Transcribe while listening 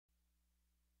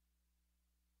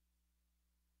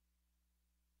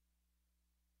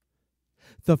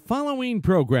The following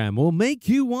program will make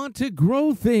you want to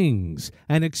grow things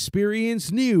and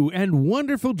experience new and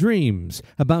wonderful dreams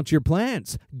about your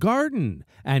plants, garden,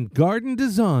 and garden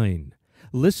design.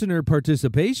 Listener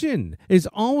participation is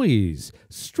always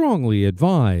strongly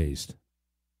advised.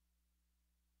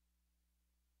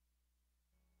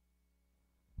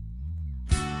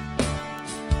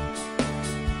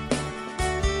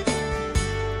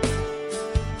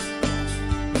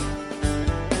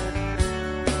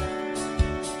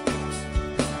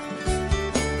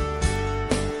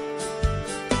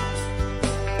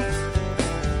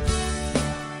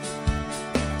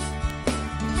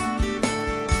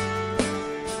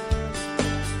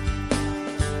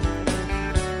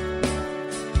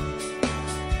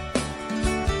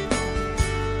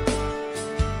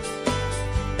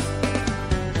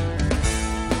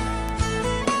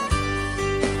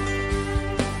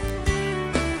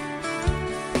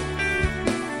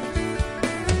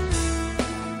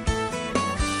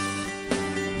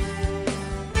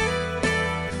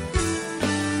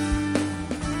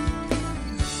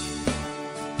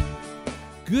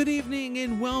 Good evening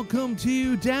and welcome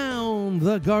to Down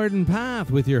the Garden Path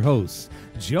with your hosts,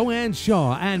 Joanne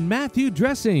Shaw and Matthew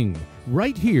Dressing,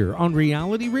 right here on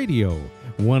Reality Radio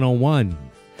 101.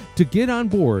 To get on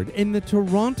board in the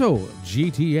Toronto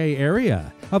GTA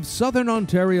area of Southern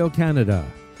Ontario, Canada,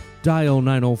 dial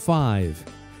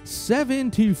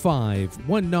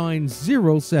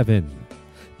 905-725-1907.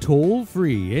 Toll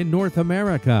free in North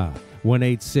America,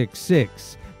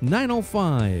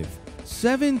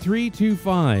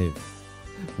 1-866-905-7325.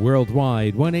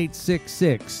 Worldwide,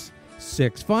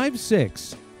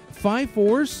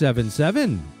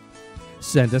 1-866-656-5477.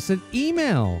 Send us an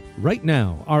email right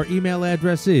now. Our email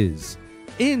address is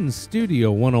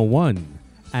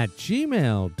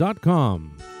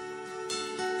instudio101@gmail.com.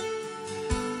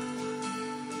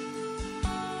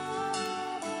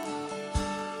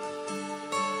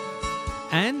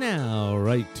 And now,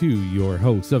 right to your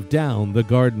hosts of Down the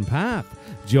Garden Path,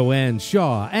 Joanne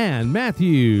Shaw and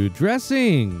Matthew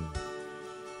Dressing.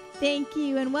 Thank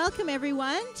you, and welcome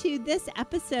everyone to this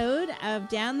episode of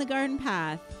Down the Garden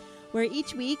Path, where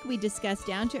each week we discuss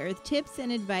down-to-earth tips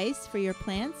and advice for your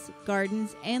plants,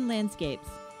 gardens, and landscapes.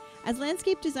 As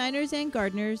landscape designers and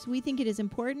gardeners, we think it is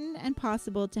important and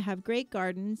possible to have great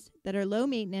gardens that are low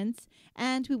maintenance,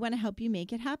 and we want to help you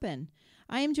make it happen.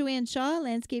 I am Joanne Shaw,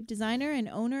 landscape designer and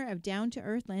owner of Down to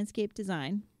Earth Landscape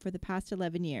Design for the past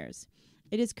 11 years.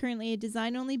 It is currently a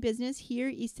design-only business here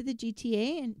east of the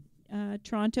GTA in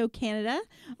Toronto, Canada,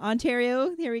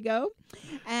 Ontario. There we go.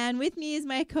 And with me is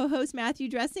my co-host, Matthew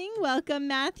Dressing. Welcome,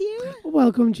 Matthew.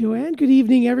 Welcome, Joanne. Good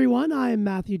evening, everyone. I am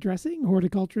Matthew Dressing,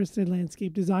 horticulturist and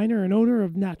landscape designer and owner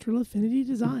of Natural Affinity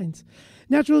Designs.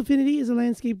 Natural Affinity is a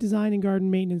landscape design and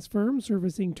garden maintenance firm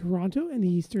servicing Toronto and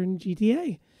the eastern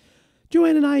GTA.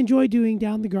 Joanne and I enjoy doing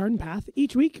Down the Garden Path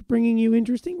each week, bringing you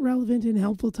interesting, relevant, and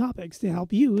helpful topics to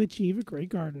help you achieve a great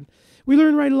garden. We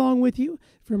learn right along with you,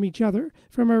 from each other,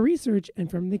 from our research, and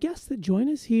from the guests that join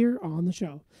us here on the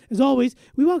show. As always,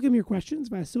 we welcome your questions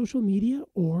via social media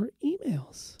or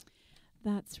emails.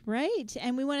 That's right.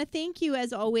 And we want to thank you,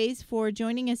 as always, for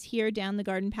joining us here down the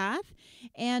garden path.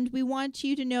 And we want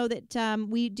you to know that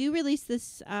we do release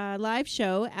this live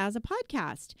show as a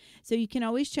podcast. So you can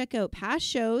always check out past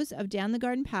shows of Down the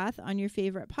Garden Path on your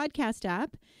favorite podcast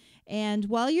app. And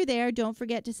while you're there, don't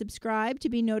forget to subscribe to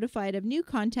be notified of new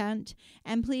content.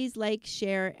 And please like,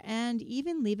 share, and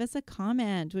even leave us a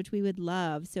comment, which we would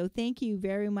love. So thank you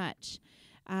very much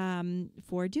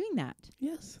for doing that.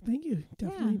 Yes, thank you.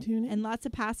 Definitely tune in. And lots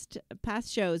of past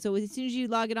shows. So as soon as you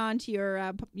log it on to your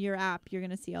app, you're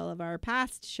going to see all of our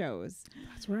past shows.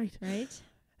 That's right. Right?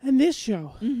 And this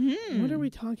show, Mm-hmm. what are we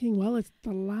talking? Well, it's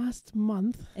the last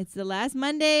month. It's the last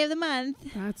Monday of the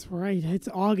month. That's right. It's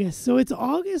August. So it's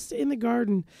August in the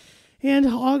garden. And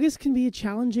August can be a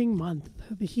challenging month.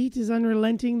 The heat is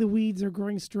unrelenting, the weeds are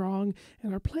growing strong,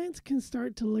 and our plants can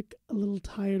start to look a little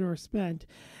tired or spent.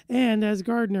 And as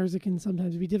gardeners, it can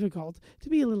sometimes be difficult to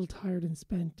be a little tired and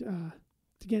spent, to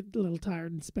get a little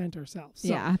tired and spent ourselves. So,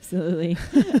 yeah, absolutely.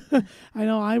 I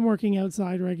know I'm working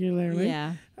outside regularly.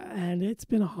 Yeah. And it's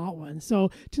been a hot one.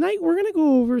 So tonight we're going to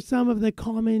go over some of the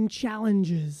common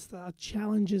challenges, the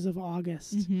challenges of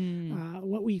August,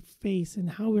 what we face and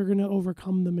how we're going to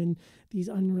overcome them in these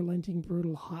unrelenting,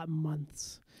 brutal, hot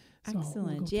months. So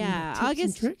Excellent. we'll Yeah.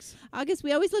 August,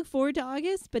 we always look forward to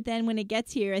August, but then when it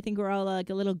gets here, I think we're all like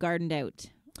a little gardened out,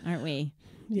 aren't we?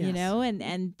 Yes. You know,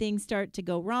 and things start to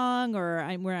go wrong or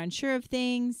we're unsure of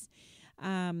things.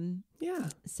 Yeah.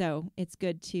 So it's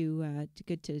good to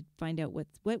find out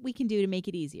what we can do to make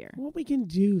it easier. What we can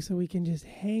do so we can just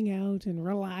hang out and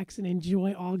relax and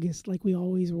enjoy August like we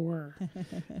always were.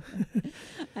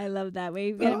 I love that.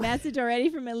 We've got a message already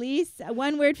from Elise.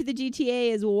 One word for the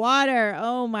GTA is water.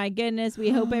 Oh my goodness. We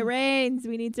hope it rains.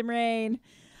 We need some rain.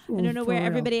 I don't know where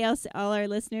everybody else, all our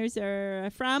listeners are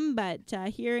from, but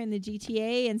here in the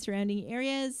GTA and surrounding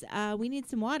areas, we need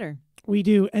some water. We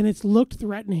do, and it's looked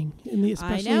threatening,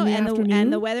 especially in the afternoon.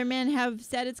 And the weathermen have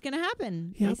said it's going to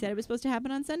happen. Yep. They said it was supposed to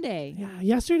happen on Sunday. Yeah,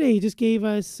 yesterday just gave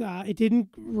us, it didn't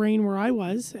rain where I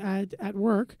was at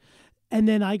work, and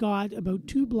then I got about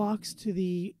 2 blocks to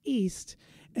the east,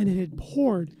 and it had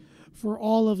poured for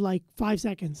all of like 5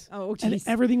 seconds. Oh, geez.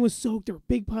 And everything was soaked. There were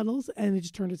big puddles, and it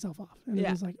just turned itself off. And it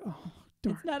Yeah. was like, oh,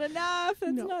 darn. It's not enough.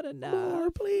 It's not enough.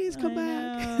 More, please come I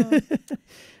back.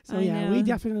 So I yeah, know. we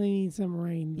definitely need some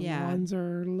rain. The Yeah. lawns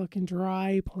are looking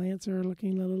dry. Plants are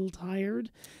looking a little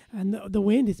tired. And the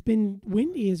wind, it's been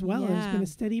windy as well. There's Yeah. been a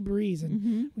steady breeze. And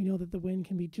Mm-hmm. we know that the wind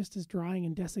can be just as drying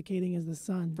and desiccating as the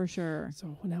sun. For sure.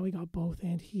 So now we got both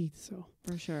and heat. So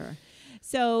For sure.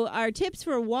 So our tips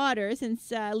for water,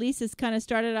 since Lisa's kind of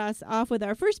started us off with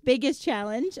our first biggest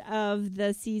challenge of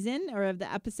the season or of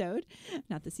the episode,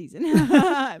 not the season.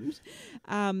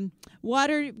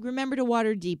 Water, remember to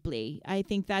water deeply. I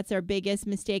think that's our biggest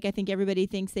mistake. I think everybody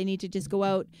thinks they need to just go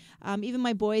out. Even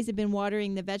my boys have been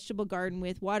watering the vegetable garden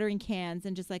with watering cans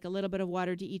and just like a little bit of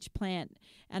water to each plant.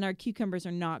 And our cucumbers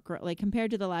are not like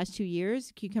compared to the last 2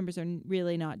 years, cucumbers are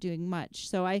really not doing much.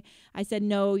 So I said,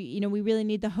 no, we really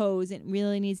need the hose. It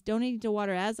really don't need to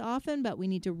water as often, but we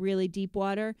need to really deep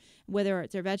water, whether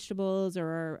it's our vegetables or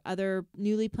our other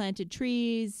newly planted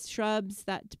trees, shrubs,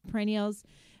 that perennials.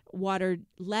 Water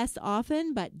less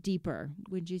often but deeper,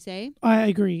 would you say? I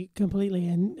agree completely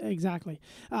and exactly.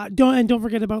 Don't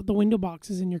forget about the window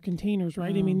boxes in your containers,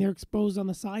 right? I mean, they're exposed on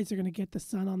the sides. They're going to get the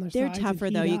sun on their They're sides. tougher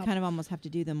and though. heat You up. kind of almost have to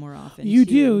do them more often. You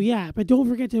too. do, yeah. But don't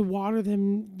forget to water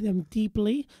them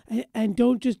deeply, and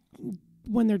don't just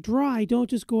when they're dry. Don't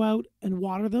just go out and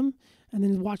water them and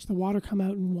then watch the water come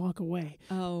out and walk away.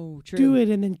 Oh, true. Do it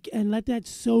and let that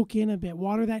soak in a bit.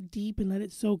 Water that deep and let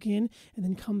it soak in, and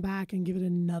then come back and give it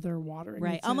another watering.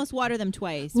 Right. That's Almost water them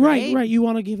twice. Right, right. You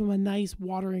want to give them a nice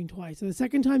watering twice. So the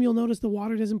second time you'll notice the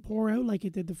water doesn't pour out like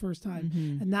it did the first time.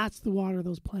 Mm-hmm. And that's the water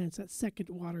those plants, that second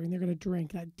watering. They're going to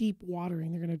drink, that deep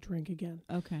watering. They're going to drink again.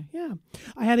 Okay. Yeah.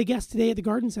 I had a guest today at the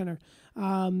garden center.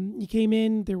 He came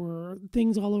in. There were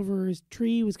things all over his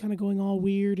tree. It was kind of going all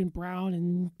weird and brown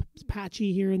and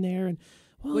patchy here and there. And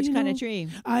well, Which kind of tree?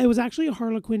 It was actually a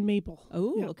Harlequin maple.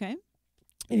 Oh, Yeah. okay.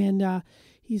 And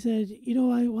he said,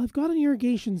 I've got an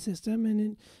irrigation system,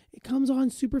 and it comes on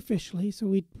superficially. So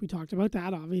we talked about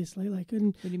that, obviously. What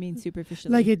do you mean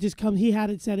superficially? Like it just comes. He had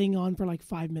it setting on for like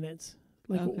 5 minutes,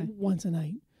 like Okay. once a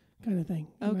night, kind of thing.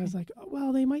 And I Okay. was like, oh,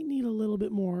 well, they might need a little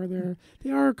bit more.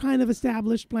 They are kind of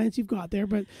established plants you've got there,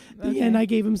 but Okay. and I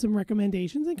gave him some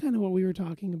recommendations and kind of what we were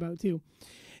talking about too.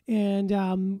 And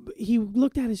he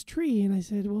looked at his tree, and I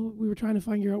said, well, we were trying to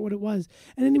figure out what it was.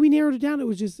 And then we narrowed it down. It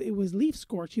was leaf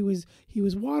scorch. He was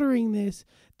watering this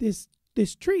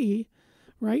tree,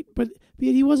 right? But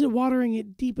he wasn't watering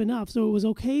it deep enough. So it was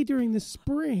okay during the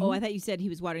spring. Oh, I thought you said he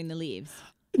was watering the leaves.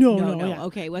 No. Yeah.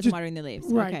 Okay, wasn't Just- watering the leaves.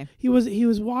 Right. Okay. He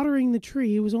was watering the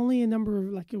tree. It was only a number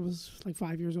of it was like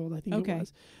 5 years old, I think Okay. it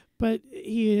was. But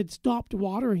he had stopped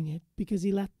watering it because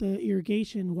he let the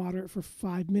irrigation water it for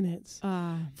 5 minutes.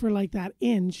 For like that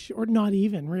inch, or not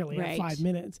even really at Right. 5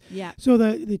 minutes. Yeah. So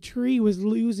the tree was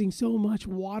losing so much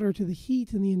water to the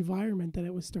heat in the environment that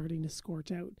it was starting to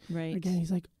scorch out. Right. Again,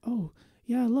 he's like, oh,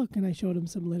 yeah, look. And I showed him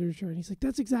some literature, and he's like,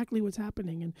 that's exactly what's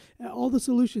happening. And all the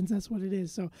solutions, that's what it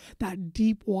is. So that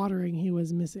deep watering he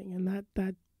was missing. And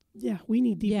that yeah, we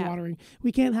need deep Yeah. watering.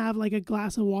 We can't have like a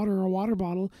glass of water or a water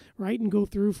bottle, right, and go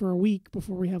through for a week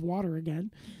before we have water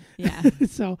again. Yeah.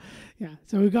 So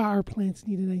we got our plants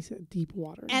need a nice deep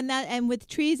water. And with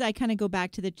trees, I kind of go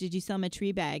back to did you sell them a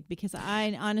tree bag? Because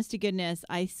honest to goodness,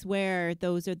 I swear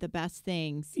those are the best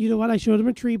things. You know what? I showed him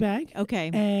a tree bag.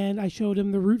 Okay. And I showed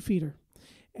him the root feeder.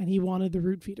 And he wanted the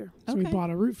root feeder. So we Okay. bought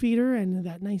a root feeder and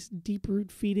that nice deep root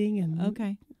feeding and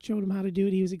Okay. showed him how to do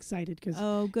it. He was excited because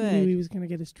Oh, he good. knew he was going to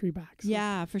get his tree back. So.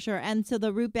 Yeah, for sure. And so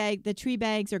the tree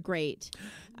bags are great.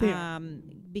 They are.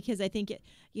 Because I think,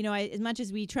 as much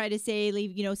as we try to say,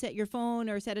 set your phone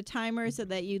or set a timer so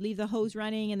that you leave the hose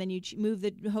running and then you move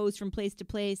the hose from place to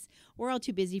place, we're all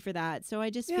too busy for that. So I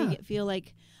just feel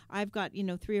like I've got,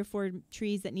 3 or 4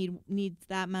 trees that needs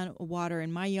that amount of water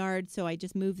in my yard. So I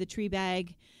just move the tree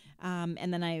bag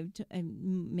And then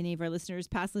many of our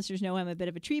past listeners know I'm a bit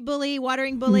of a tree bully,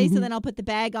 watering bully. So then I'll put the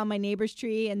bag on my neighbor's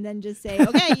tree and then just say,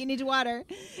 okay, you need to water.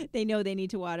 They know they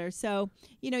need to water. So,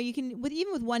 you can,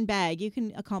 even with one bag, you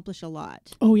can accomplish a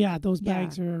lot. Oh, yeah. Those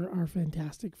bags are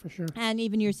fantastic for sure. And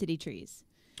even your city trees.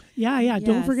 Yeah. Yes.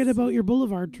 Don't forget about your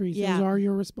boulevard trees. Yeah. Those are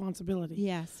your responsibility.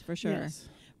 Yes, for sure. Yes.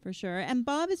 For sure. And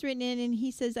Bob has written in and he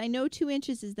says, I know 2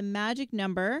 inches is the magic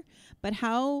number, but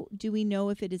how do we know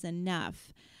if it is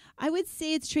enough? I would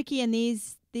say it's tricky, and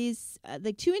these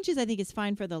like 2 inches I think is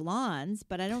fine for the lawns,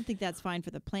 but I don't think that's fine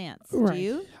for the plants. Right. Do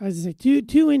you? As I say,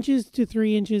 2 inches to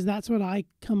 3 inches. That's what I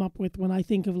come up with when I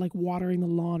think of like watering the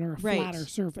lawn or a flatter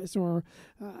surface, or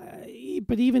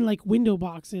but even like window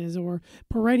boxes or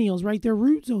perennials. Right, their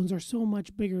root zones are so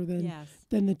much bigger than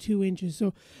the 2 inches.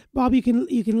 So, Bob, you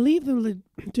can leave them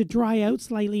to dry out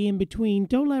slightly in between.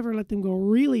 Don't ever let them go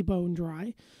really bone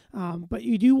dry. But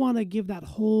you do want to give that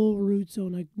whole root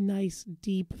zone a nice,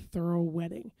 deep, thorough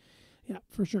wetting. Yeah,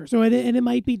 for sure. So, and it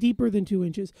might be deeper than 2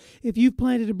 inches. If you've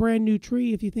planted a brand new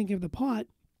tree, if you think of the pot,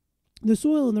 the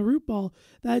soil in the root ball,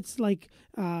 that's like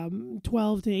 12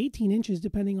 to 18 inches,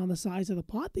 depending on the size of the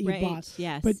pot that you bought.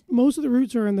 Yes. But most of the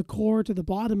roots are in the core to the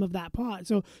bottom of that pot.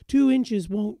 So 2 inches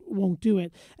won't do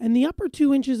it. And the upper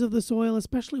 2 inches of the soil,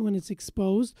 especially when it's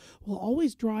exposed, will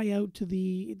always dry out to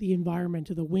the environment,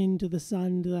 to the wind, to the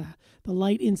sun, to the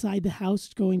light inside the house,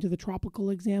 going to the tropical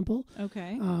example.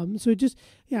 Okay. So just,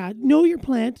 know your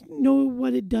plant, know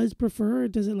what it does prefer.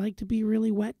 Does it like to be really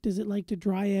wet? Does it like to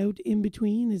dry out in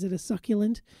between? Is it a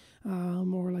succulent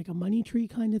or like a money tree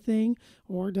kind of thing?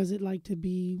 Or does it like to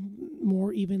be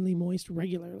more evenly moist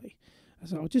regularly?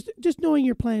 So just knowing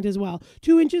your plant as well.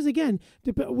 2 inches, again,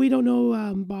 we don't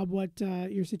know, Bob, what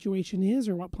your situation is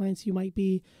or what plants you might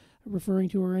be referring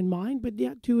to or in mind, but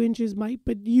 2 inches might,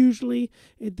 but usually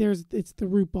it's the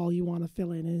root ball you want to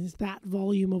fill in. It's that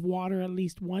volume of water at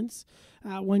least once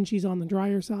when she's on the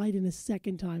drier side, and a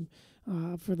second time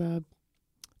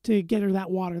to get her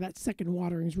that water. That second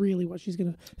watering is really what she's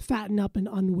going to fatten up and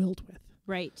unwilt with.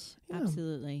 Right. Yeah.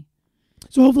 Absolutely.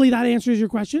 So hopefully that answers your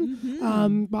question.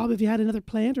 Mm-hmm. Bob, if you had another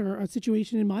plant or a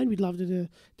situation in mind, we'd love to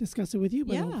discuss it with you,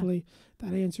 but hopefully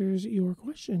that answers your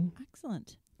question.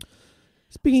 Excellent.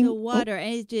 Speaking so water,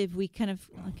 if we kind of,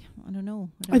 I don't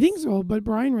know. I think so, but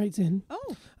Brian writes in.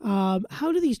 Oh.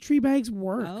 How do these tree bags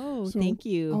work? Oh, so thank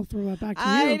you. I'll throw that back to you.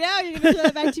 I know, you're going to throw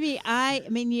that back to me. I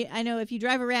mean, I know if you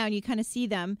drive around, you kind of see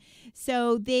them.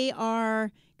 So they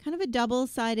are kind of a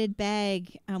double-sided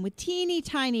bag with teeny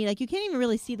tiny, like you can't even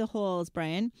really see the holes,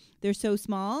 Brian. They're so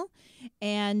small.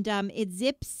 And it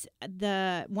zips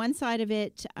the one side of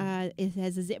it. It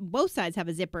has a zip. Both sides have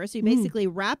a zipper. So you basically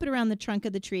wrap it around the trunk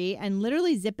of the tree and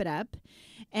literally zip it up.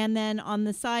 And then on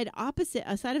the side of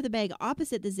the bag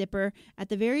opposite the zipper, at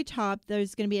the very top,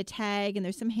 there's going to be a tag and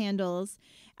there's some handles.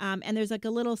 And there's like a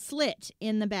little slit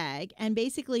in the bag. And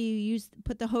basically you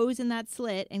put the hose in that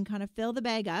slit and kind of fill the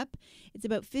bag up. It's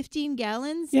about 15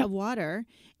 gallons of water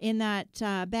in that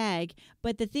bag.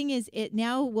 But the thing is, it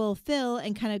now will fill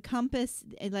and kind of compass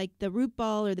like the root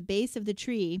ball or the base of the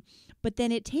tree. But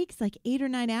then it takes like 8 or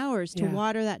 9 hours to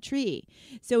water that tree.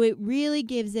 So it really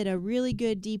gives it a really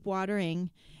good deep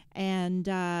watering. And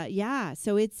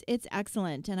so it's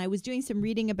excellent. And I was doing some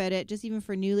reading about it, just even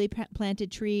for newly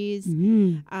planted trees,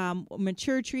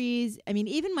 mature trees. I mean,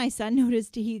 even my son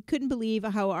noticed, he couldn't believe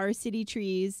how our city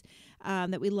trees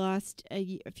that we lost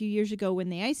a few years ago when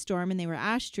the ice storm, and they were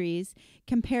ash trees,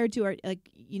 compared to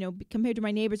compared to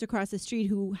my neighbors across the street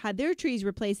who had their trees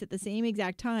replaced at the same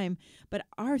exact time. But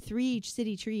our 3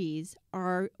 city trees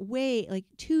are way, like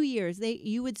 2 years.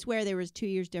 You would swear there was 2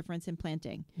 years difference in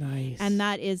planting. Nice.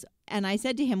 And I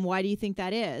said to him, why do you think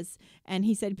that is? And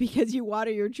he said, because you water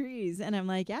your trees. And I'm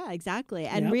like, yeah, exactly.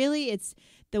 And really,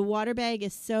 the water bag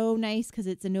is so nice because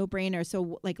it's a no-brainer.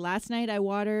 So like last night I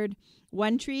watered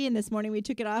one tree, and this morning we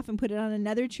took it off and put it on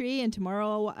another tree. And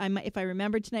tomorrow, if I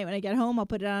remember tonight when I get home, I'll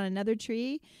put it on another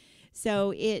tree.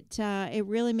 So it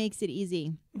really makes it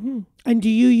easy. Mm-hmm. And do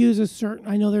you use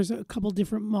I know there's a couple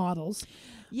different models.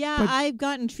 Yeah, I've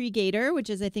gotten Tree Gator, which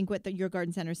is I think what your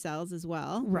garden center sells as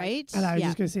well, right? And I was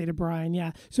just going to say to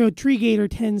Brian, so Tree Gator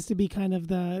tends to be kind of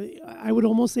I would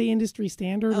almost say industry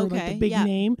standard, or like the big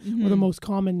name, or the most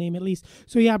common name at least.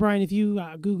 So Brian, if you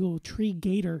Google Tree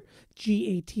Gator,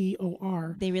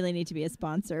 Gator. They really need to be a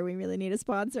sponsor. We really need a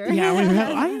sponsor. Yeah, we're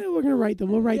going to write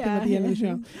them. We'll write them at the end of the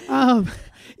show.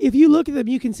 If you look at them,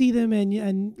 you can see them,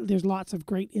 and there's lots of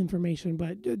great information.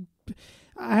 But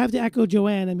I have to echo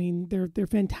Joanne. I mean, they're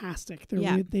fantastic.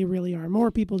 They really are.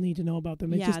 More people need to know about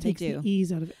them. It just takes the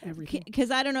ease out of everything. Because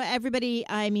I don't know, everybody,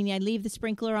 I mean, I leave the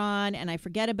sprinkler on and I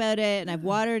forget about it, and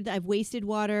I've wasted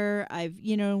water,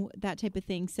 that type of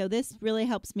thing. So this really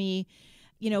helps me,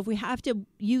 if we have to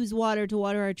use water to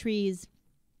water our trees,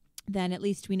 then at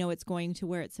least we know it's going to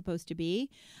where it's supposed to be.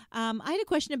 I had a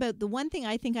question about the one thing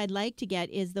I think I'd like to get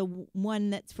is the one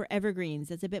that's for evergreens.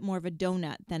 That's a bit more of a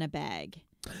donut than a bag.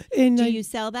 And do you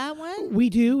sell that one?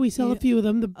 We do. We sell a few of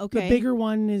them. The bigger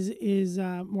one is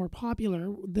more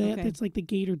popular. That's like the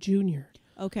Gator Junior.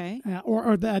 Okay.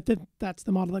 That's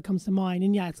the model that comes to mind.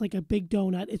 And it's like a big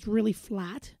donut. It's really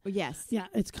flat. Yes. Yeah,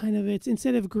 it's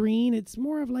instead of green, it's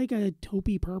more of like a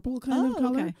taupey purple kind of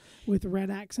color with red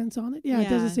accents on it. Yeah, it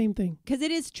does the same thing. Because it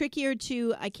is trickier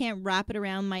I can't wrap it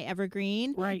around my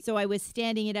evergreen. Right. So I was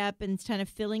standing it up and kind of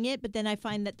filling it, but then I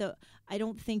find that I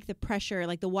don't think the pressure,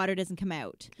 like the water doesn't come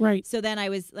out. Right. So then I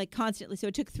was like constantly, so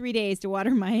it took 3 days to water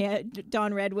my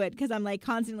Dawn Redwood because I'm like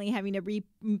constantly having to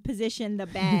reposition the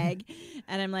bag.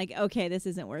 And I'm like, okay, this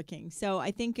isn't working. So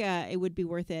I think it would be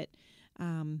worth it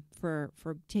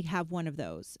to have one of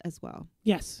those as well.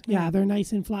 Yes. Yeah, they're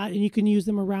nice and flat, and you can use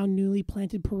them around newly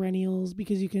planted perennials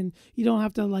because you don't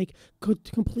have to like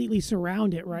completely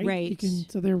surround it, right? Right.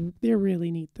 So they're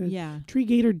really neat. The Tree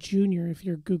Gator Junior, if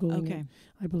you're Googling it,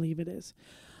 I believe it is.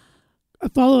 A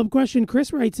follow-up question.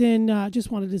 Chris writes in,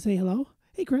 just wanted to say hello.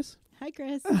 Hey, Chris. Hi,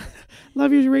 Chris.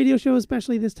 Love your radio show,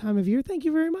 especially this time of year. Thank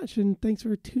you very much, and thanks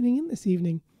for tuning in this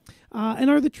evening. And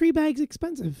are the tree bags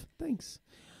expensive? Thanks.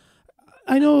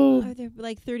 I know. Are they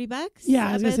like $30? Yeah,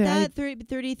 I was going to say. That,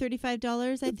 $30,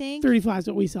 $35, I think. $35 is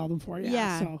what we sell them for,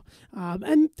 yeah. So,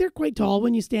 and they're quite tall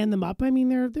when you stand them up. I mean,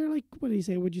 they're like, what do you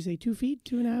say? Would you say 2 feet,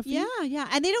 2.5 feet? Yeah.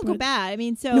 And they don't go bad. I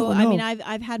mean, I mean,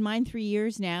 I've had mine 3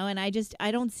 years now, and I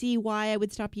don't see why I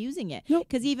would stop using it.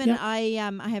 Because even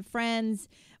I have friends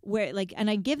where and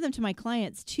I give them to my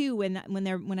clients too when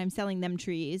I'm selling them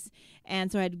trees.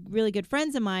 And so I had really good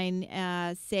friends of mine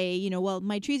say, well,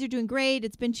 my trees are doing great.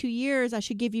 It's been 2 years. I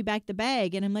should give you back the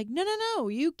bag. And I'm like, no,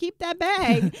 you keep that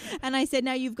bag. And I said,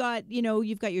 now you've got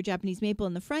your Japanese maple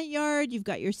in the front yard. You've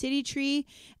got your city tree.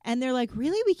 And they're like,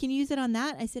 really? We can use it on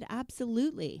that? I said,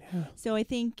 absolutely. Yeah. So I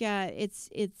think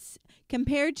it's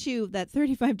compared to that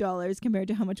 $35 compared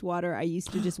to how much water I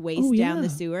used to just waste down the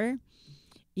sewer.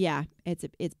 Yeah,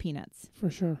 it's peanuts. For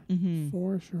sure. Mm-hmm.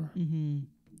 For sure. Mm-hmm.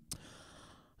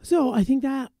 So I think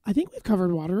we've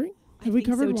covered watering. Have we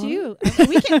covered so watering? Too.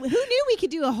 Who knew we could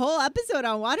do a whole episode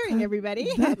on watering,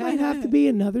 everybody? That might have to be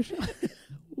another show.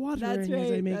 Watering, that's right,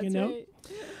 as I make a note. Right.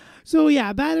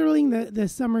 So battling the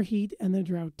summer heat and the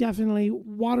drought. Definitely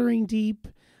watering deep.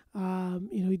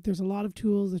 There's a lot of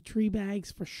tools. The tree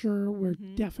bags for sure. We're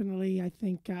definitely, I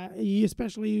think,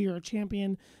 especially you're a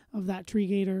champion of that Tree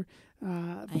Gator.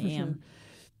 I am. Sure.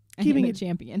 Keeping a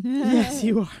champion. Yes,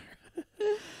 you are.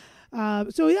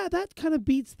 That kind of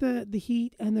beats the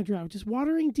heat and the drought. Just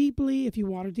watering deeply. If you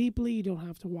water deeply, you don't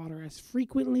have to water as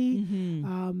frequently.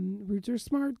 Mm-hmm. Roots are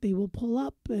smart. They will pull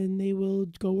up and they will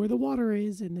go where the water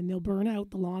is, and then they'll burn out.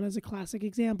 The lawn is a classic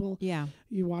example. Yeah.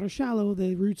 You water shallow,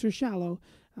 the roots are shallow,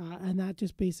 and that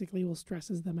just basically will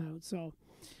stresses them out. So,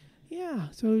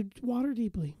 so water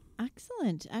deeply.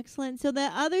 Excellent. So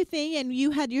the other thing, and you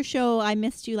had your show, I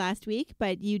missed you last week,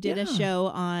 but you did a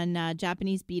show on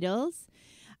Japanese beetles.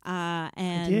 And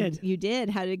I did. You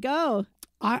did. How did it go?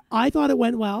 I thought it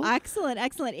went well. Excellent.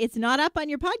 It's not up on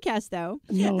your podcast, though.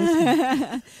 No, it's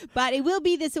not. But it will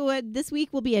be this week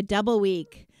will be a double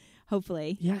week.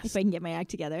 Hopefully, yes. If I can get my act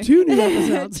together. 2 new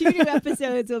episodes. 2 new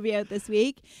episodes will be out this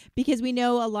week because we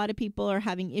know a lot of people are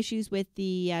having issues with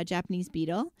the Japanese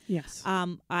beetle. Yes.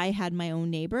 I had my own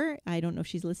neighbor, I don't know if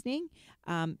she's listening,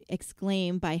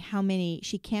 exclaim by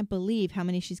she can't believe how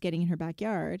many she's getting in her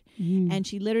backyard. And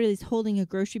she literally is holding a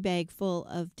grocery bag full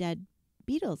of dead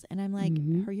beetles. And I'm like,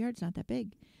 her yard's not that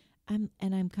big. And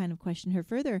I'm kind of questioning her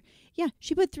further. Yeah,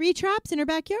 she put 3 traps in her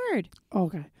backyard.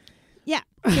 Okay. Yeah.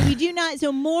 So we do not.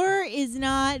 So more is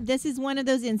not. This is one of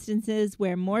those instances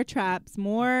where more traps,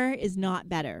 more is not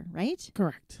better, right?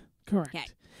 Correct. Okay.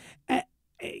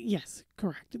 Yes,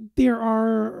 correct. There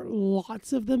are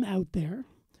lots of them out there.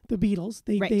 The beetles,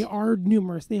 they are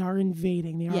numerous. They are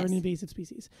invading. They are an invasive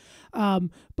species.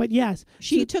 But yes.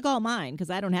 She took all mine because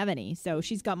I don't have any. So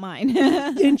she's got mine.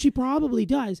 And she probably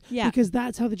does. Yeah. Because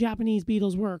that's how the Japanese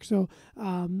beetles work. So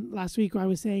last week I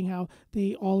was saying how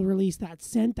they all release that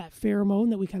scent, that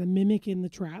pheromone that we kind of mimic in the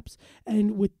traps.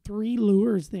 And with 3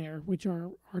 lures there, which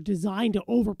are are designed to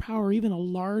overpower even a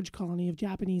large colony of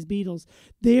Japanese beetles,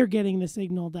 they're getting the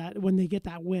signal that when they get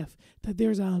that whiff, that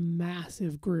there's a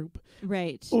massive group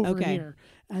over here,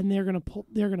 and they're gonna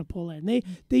pull in.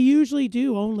 They usually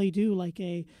only do like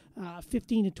a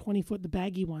 15 to 20 foot, the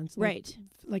baggy ones,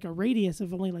 like a radius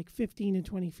of only like 15 to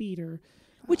 20 feet, or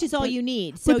which is all you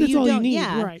need. So that's all you need,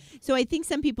 yeah. right. So I think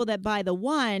some people that buy the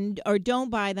one or don't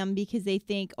buy them because they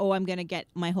think, oh, I'm going to get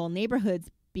my whole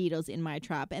neighborhood's beetles in my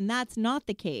trap. And that's not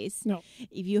the case. No.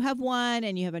 If you have one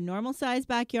and you have a normal size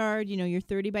backyard, your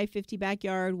 30 by 50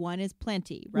 backyard, one is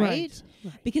plenty, right?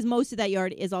 Because most of that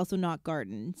yard is also not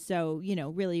garden. So,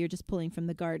 really you're just pulling from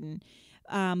the garden.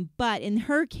 But in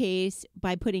her case,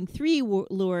 by putting 3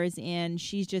 lures in,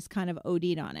 she's just kind of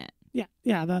OD'd on it. Yeah.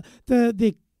 Yeah.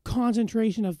 The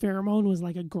concentration of pheromone was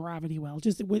like a gravity well.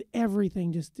 Just with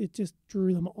everything, it just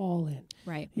drew them all in.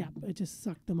 Right. Yeah, it just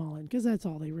sucked them all in because that's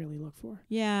all they really look for.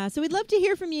 Yeah. So we'd love to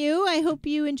hear from you. I hope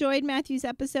you enjoyed Matthew's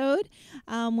episode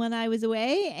when I was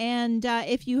away. And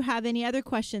if you have any other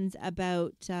questions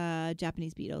about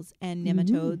Japanese beetles and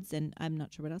nematodes, and I'm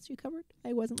not sure what else you covered.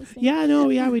 I wasn't listening. Yeah, no,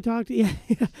 yeah, we talked. Yeah,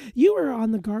 you were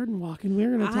on the garden walk, and we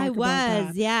were going to talk about that. I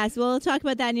was, yes. We'll talk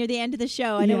about that near the end of the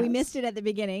show. I know we missed it at the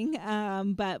beginning,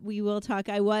 but we will talk.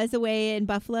 I was away in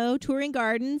Buffalo touring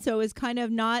gardens, so it was kind of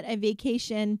not a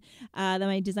vacation. That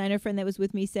my designer friend that was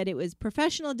with me said it was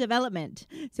professional development.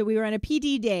 So we were on a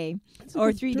PD day,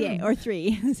 or 3 day, or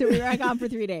 3. So we were gone for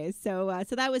 3 days. So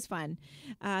that was fun.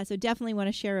 So definitely want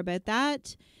to share about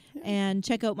that. And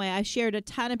check out I shared a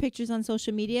ton of pictures on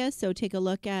social media. So take a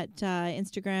look at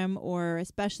Instagram or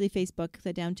especially Facebook,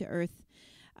 the Down to Earth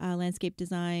landscape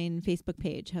design Facebook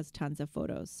page has tons of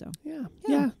photos. So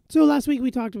yeah. So last week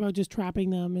we talked about just trapping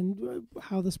them and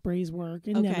how the sprays work,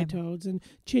 and nematodes and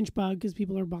chinch bug, because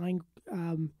people are buying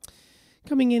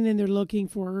coming in and they're looking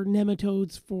for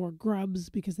nematodes for grubs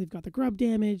because they've got the grub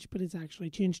damage, but it's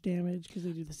actually chinch damage because they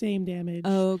do the same damage.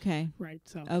 Oh, okay. Right.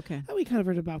 So okay. We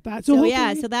covered about that. So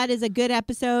so that is a good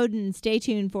episode, and stay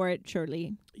tuned for it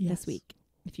shortly this week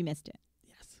if you missed it.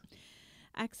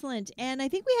 Excellent. And I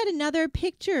think we had another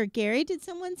picture. Gary, did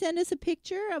someone send us a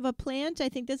picture of a plant? I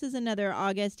think this is another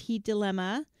August heat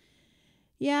dilemma.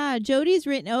 Yeah, Jody's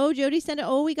written. Oh, Jody sent it.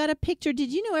 Oh, we got a picture.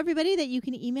 Did you know, everybody, that you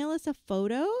can email us a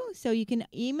photo? So you can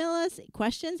email us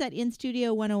questions at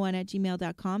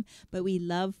instudio101@gmail.com, but we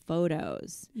love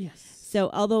photos. Yes. So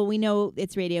although we know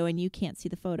it's radio and you can't see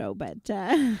the photo, but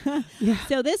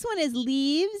So this one is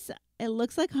leaves. It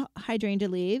looks like hydrangea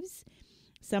leaves.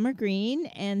 Some are green,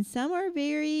 and some are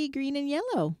very green and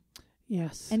yellow.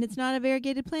 Yes. And it's not a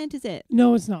variegated plant, is it?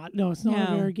 No, it's not. No, it's not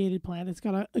a variegated plant. It's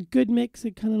got a good mix.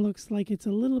 It kind of looks like it's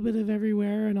a little bit of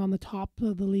everywhere, and on the top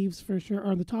of the leaves for sure, or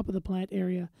on the top of the plant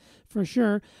area for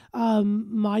sure.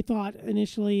 My thought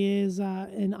initially is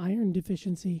an iron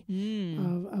deficiency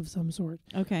of some sort.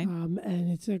 Okay. And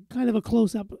it's a kind of a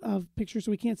close-up of picture, so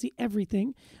we can't see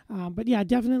everything. But yeah, it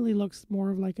definitely looks more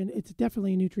of like it's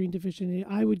definitely a nutrient deficiency.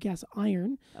 I would guess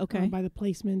iron. Okay. By the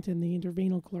placement and the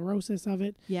intervenal chlorosis of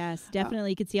it. Yes,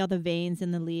 definitely. You can see all the veins in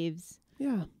the leaves.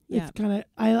 Yeah. It's kind of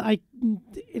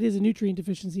it is a nutrient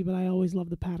deficiency, but I always love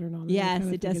the pattern on it. Yes,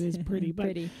 it does. It is pretty. But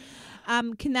pretty.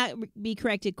 Can that be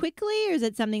corrected quickly, or is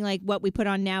it something like what we put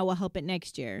on now will help it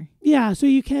next year? Yeah, so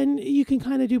you can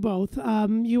kind of do both.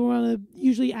 You want to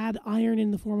usually add iron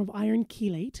in the form of iron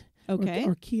chelate. Okay.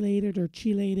 Or chelated or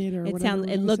chelated or whatever.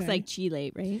 It looks like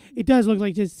chelate, right? It does look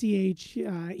like just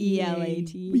CHELAT.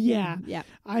 Yeah.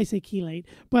 I say chelate.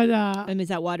 But and is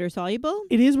that water soluble?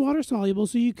 It is water soluble,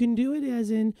 so you can do it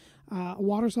as in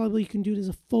water soluble. You can do it as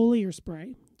a foliar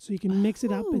spray. So you can mix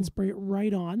it up and spray it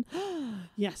right on.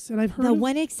 Yes, and I've heard the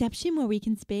one exception where we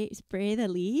can spray the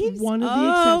leaves. One of the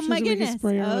exceptions my where goodness. we can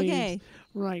spray our leaves.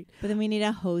 Right. But then we need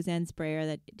a hose end sprayer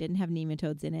that didn't have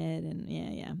nematodes in it,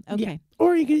 and okay. Yeah.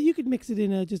 Or you could mix it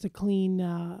in just a clean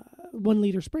 1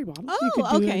 liter spray bottle.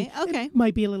 Okay. It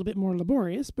might be a little bit more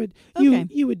laborious, but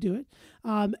you would do it,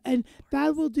 and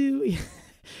that will do.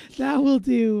 That will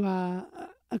do.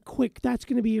 That's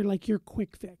going to be your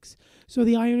quick fix. So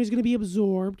the iron is going to be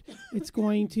absorbed. It's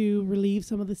going to relieve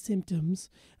some of the symptoms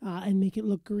and make it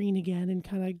look green again and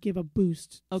kind of give a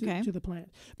boost to the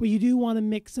plant. But you do want to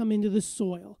mix some into the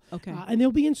soil. Okay. And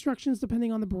there'll be instructions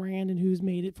depending on the brand and who's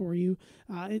made it for you.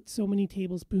 It's so many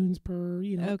tablespoons per,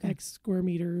 X square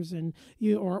meters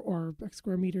or X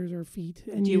square meters or feet.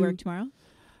 And do you work tomorrow?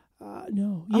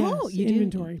 No. Yes, you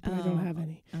inventory, do? but I don't have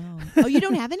any. Oh, you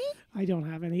don't have any? I don't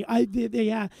have any.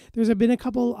 There's been a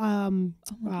couple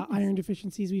iron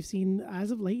deficiencies we've seen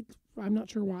as of late. I'm not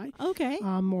sure why. Okay.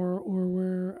 Or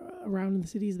where around in the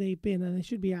cities they've been, and I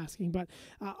should be asking. But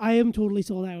I am totally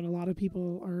sold out. A lot of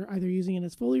people are either using it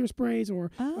as foliar sprays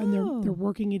and they're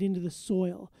working it into the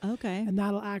soil. Okay. And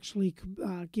that'll actually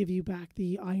give you back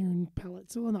the iron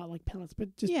pellets. So, well, not like pellets,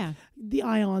 but just the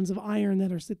ions of iron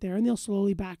that are sit there, and they'll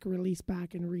slowly release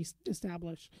back and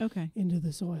reestablish into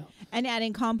the soil. And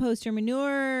adding compost or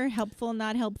manure, helpful,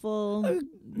 not helpful?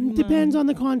 Depends on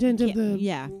the content of the...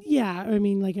 Yeah. I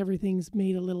mean, like everything's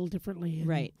made a little differently.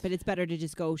 Right. But it's better to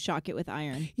just go shock it with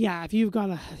iron. Yeah. If you've got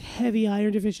a heavy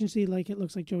iron deficiency, like it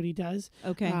looks like Jody does,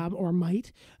 or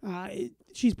might,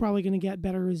 she's probably going to get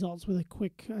better results with a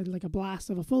quick, like a blast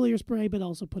of a foliar spray, but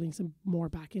also putting some more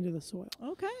back into the soil.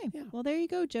 Okay. Yeah. Well, there you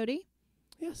go, Jody.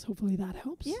 Yes, hopefully that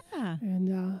helps. Yeah.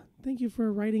 And thank you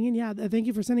for writing in. Yeah, thank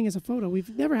you for sending us a photo. We've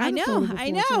never had a photo before.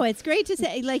 I know. So it's great to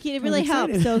say. Like, it really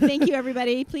helps. So thank you,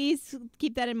 everybody. Please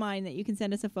keep that in mind that you can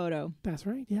send us a photo. That's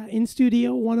right. Yeah.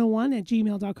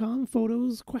 instudio101@gmail.com.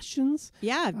 Photos, questions.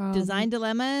 Yeah. Design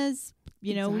dilemmas.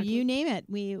 You know, you name it.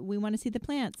 We want to see the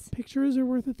plants. Pictures are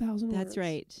worth 1,000 words. That's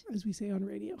right. As we say on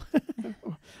radio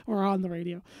or on the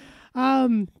radio.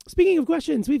 Speaking of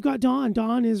questions, we've got Dawn.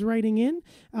 Dawn is writing in.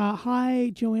 Hi,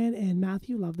 Joanne and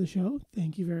Matthew. Love the show.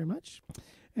 Thank you very much.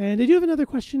 And I do have another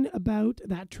question about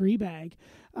that tree bag.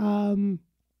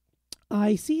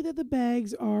 I see that the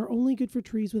bags are only good for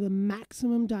trees with a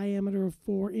maximum diameter of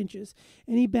 4 inches.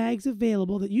 Any bags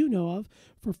available that you know of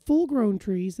for full-grown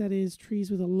trees, that is,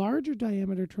 trees with a larger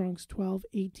diameter trunks, 12,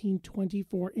 18,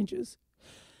 24 inches?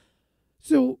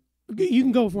 So you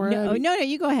can go for it. No,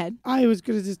 you go ahead. I was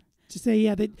going to just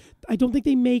say, that I don't think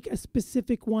they make a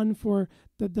specific one for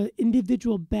the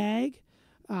individual bag.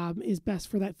 Is best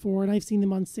for that 4, and I've seen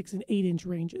them on 6 and 8 inch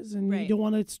ranges, and you don't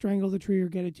want to strangle the tree or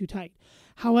get it too tight.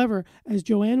 However, as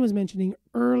Joanne was mentioning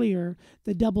earlier,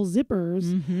 the double zippers,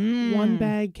 one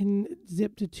bag can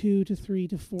zip to 2 to 3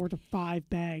 to 4 to 5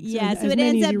 bags. Yeah, so it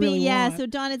ends up being, so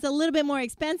Dawn, it's a little bit more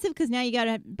expensive because now you got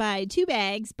to buy 2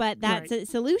 bags, but that's a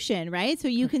solution, right? So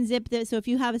you can zip this. So if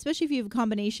you have, especially if you have a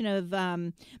combination of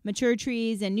mature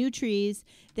trees and new trees,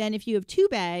 then if you have 2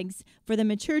 bags, for the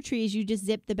mature trees, you just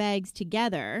zip the bags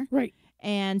together. Right.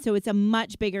 And so it's a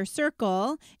much bigger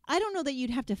circle. I don't know that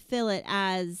you'd have to fill it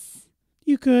as...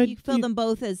 You could fill them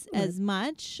both as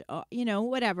much,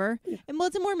 whatever. Yeah. And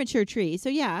it's a more mature tree, so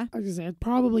yeah. Like I said, it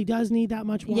probably does need that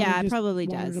much water. Yeah, it probably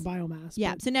does. To biomass.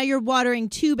 Yeah, so now you're watering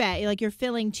 2 bags, like you're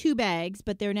filling 2 bags,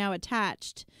 but they're now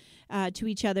attached to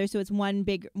each other, so it's one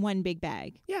big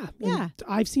bag. Yeah.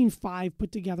 I've seen 5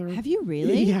 put together. Have you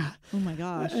really? Yeah. Oh my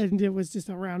gosh. And it was just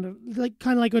around,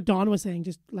 kind of like what Dawn was saying,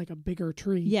 just like a bigger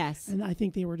tree. Yes. And I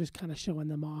think they were just kind of showing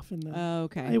them off in the. Oh,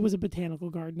 okay. It was a botanical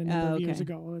garden a number of years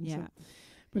ago. And yeah.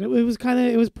 But it was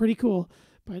pretty cool.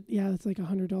 But yeah, it's like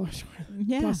 $100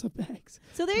 plus of bags.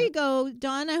 So there you go,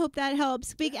 Dawn. I hope that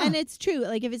helps. And it's true.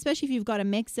 Like especially if you've got a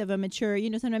mix of a mature,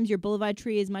 sometimes your boulevard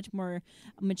tree is much more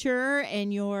mature,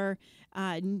 and your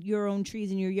own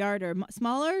trees in your yard are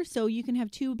smaller. So you can have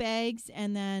 2 bags,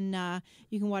 and then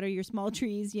you can water your small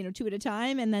trees, 2 at a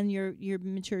time, and then your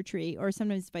mature tree, or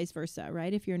sometimes vice versa,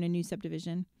 right? If you're in a new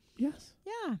subdivision. Yes.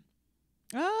 Yeah.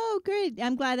 Oh, great.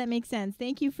 I'm glad that makes sense.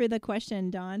 Thank you for the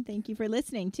question, Dawn. Thank you for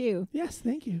listening, too. Yes,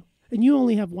 thank you. And you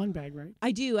only have 1 bag, right?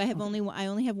 I do. I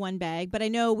only have 1 bag, but I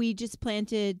know we just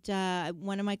planted,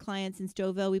 one of my clients in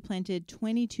Stouffville, we planted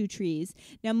 22 trees.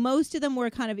 Now, most of them were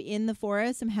kind of in the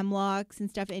forest, some hemlocks and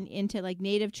stuff, and into like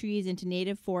native trees, into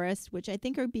native forest, which I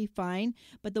think would be fine,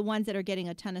 but the ones that are getting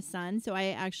a ton of sun. So I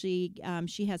actually,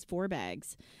 she has 4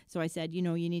 bags. So I said, you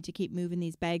need to keep moving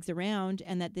these bags around,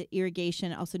 and that the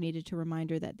irrigation also needed to remind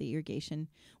her that the irrigation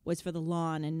was for the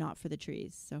lawn and not for the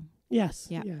trees. So yes.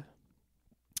 Yeah.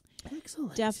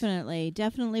 Excellent.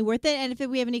 Definitely worth it. And if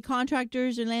we have any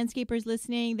contractors or landscapers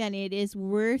listening, then it is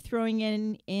worth throwing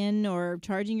in or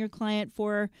charging your client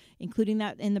for including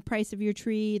that in the price of your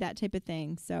tree, that type of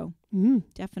thing. So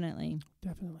definitely.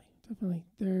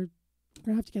 We're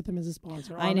gonna have to get them as a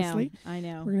sponsor. Honestly. I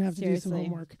know. We're gonna have to Seriously. do some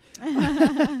homework.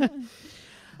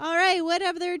 All right. What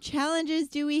other challenges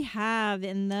do we have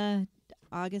in the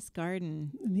August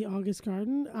garden?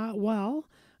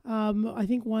 I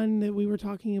think one that we were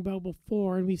talking about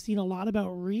before, and we've seen a lot about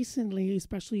recently,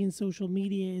 especially in social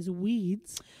media, is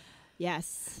weeds.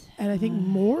 Yes. And I think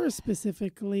more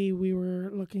specifically, we were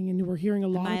looking and we're hearing a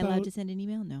lot about... Am I allowed to send an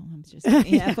email? No, I'm just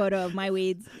sending a photo of my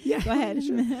weeds. Yeah. Go ahead.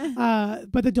 Sure.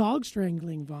 But the dog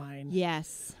strangling vine.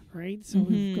 Yes. Right? So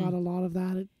we've got a lot of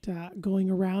that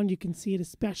going around. You can see it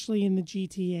especially in the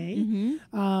GTA.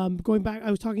 Going back,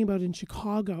 I was talking about in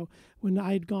Chicago when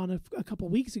I had gone a couple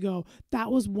weeks ago.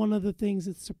 That was one of the things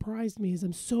that surprised me is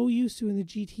I'm so used to in the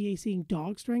GTA seeing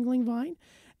dog strangling vine.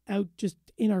 out just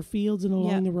in our fields and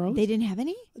along the roads. They didn't have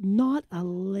any? Not a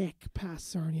lick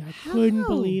past Sarnia. I couldn't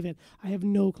believe it. I have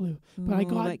no clue. But I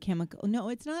got chemical. No,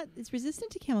 it's not. It's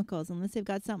resistant to chemicals unless they've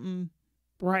got something.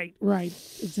 Right,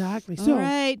 exactly. All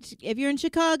right. If you're in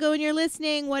Chicago and you're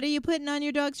listening, what are you putting on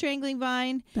your dog strangling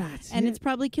vine? And it's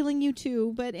probably killing you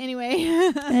too. But anyway.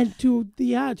 And to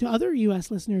other U.S.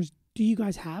 listeners, do you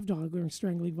guys have dog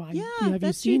strangling vine? Yeah,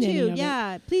 that's true too.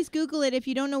 Yeah, please Google it if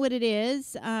you don't know what it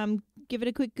is. Give it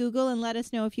a quick Google and let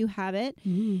us know if you have it.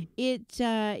 Mm-hmm.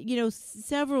 It,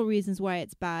 several reasons why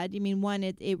it's bad. I mean, one,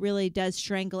 it really does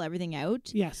strangle everything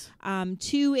out. Yes.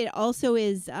 Two, it also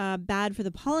is bad for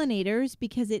the pollinators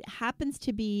because it happens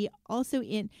to be also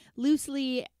in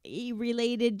loosely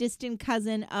related distant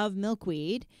cousin of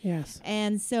milkweed. Yes.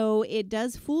 And so it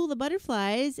does fool the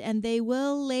butterflies and they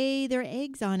will lay their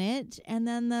eggs on it and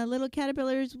then the little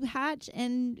caterpillars hatch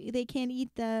and they can't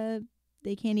eat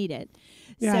it.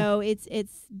 Yeah. So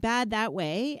it's bad that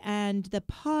way. And the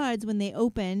pods, when they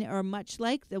open, are much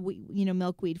like the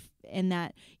milkweed in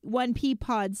that 1 pea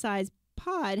pod size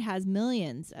pod has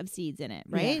millions of seeds in it,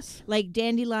 right? Yes. Like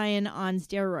dandelion on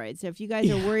steroids. So if you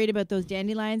guys are worried about those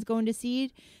dandelions going to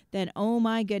seed, then oh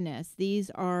my goodness,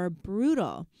 these are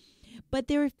brutal. But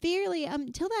they're fairly,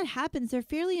 until that happens, they're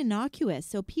fairly innocuous.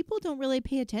 So people don't really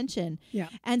pay attention. Yeah.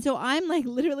 And so I'm like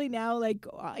literally now,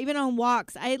 even on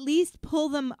walks, I at least pull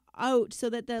them out so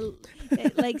that the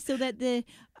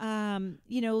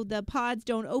pods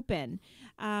don't open.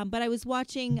 But I was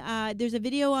watching, there's a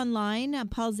video online,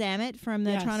 Paul Zammit from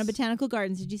the Toronto Botanical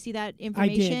Gardens. Did you see that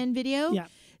information video? Yeah.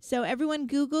 So everyone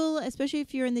Google, especially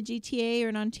if you're in the GTA or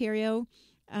in Ontario,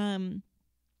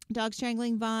 dog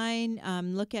strangling vine,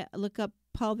 look up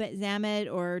Paul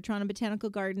Zammit or Toronto Botanical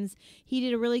Gardens. He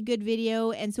did a really good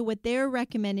video. And so what they're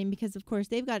recommending, because of course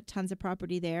they've got tons of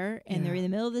property there and they're in the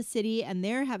middle of the city and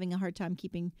they're having a hard time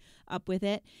keeping up with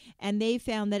it. And they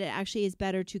found that it actually is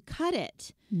better to cut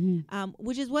it,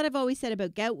 which is what I've always said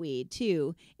about goutweed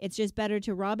too. It's just better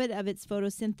to rob it of its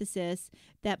photosynthesis,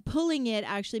 that pulling it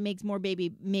actually makes more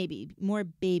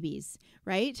babies,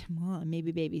 right? Oh,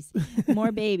 maybe babies,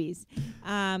 more babies.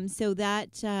 So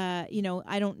that,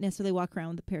 I don't necessarily walk around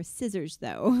with a pair of scissors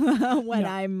though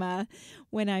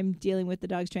when I'm dealing with the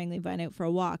dog strangling vine out for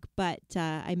a walk. But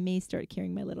I may start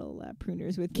carrying my little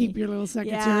pruners with me. Keep your little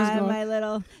secateurs going. My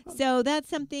little. So that's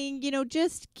something,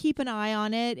 just keep an eye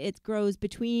on it. It grows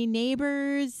between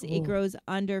neighbors. It grows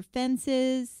under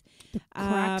fences. The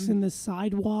cracks in the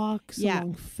sidewalks,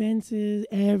 along fences,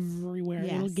 everywhere.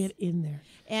 Yes. It'll get in there.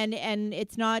 And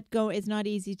it's not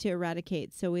easy to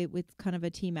eradicate. So it's kind of a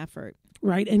team effort.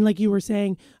 Right. And like you were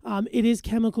saying, it is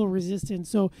chemical resistant.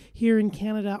 So here in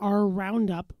Canada, our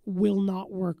Roundup will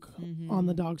not work on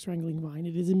the dog strangling vine.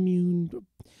 It is immune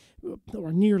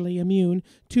or nearly immune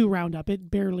to Roundup. It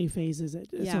barely phases it.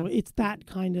 Yeah. So it's that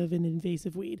kind of an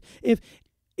invasive weed. If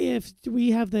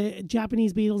we have the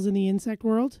Japanese beetles in the insect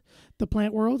world, the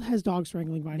plant world has dog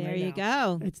strangling vine. There right you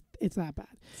now. go. It's that bad.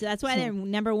 So that's why they're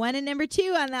number 1 and number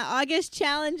 2 on the August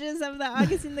challenges of the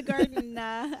August in the Garden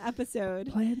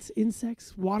episode. Plants,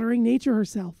 insects, watering nature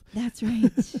herself. That's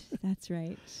right. That's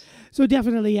right. So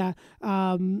definitely,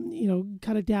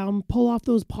 cut it down, pull off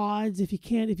those pods. If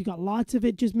you got lots of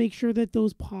it, just make sure that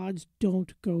those pods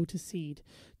don't go to seed.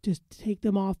 Just take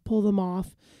them off, pull them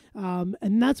off.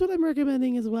 And that's what I'm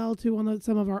recommending as well to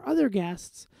some of our other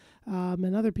guests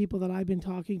and other people that I've been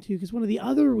talking to, because one of the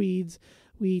other weeds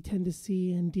we tend to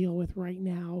see and deal with right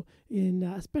now,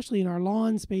 especially in our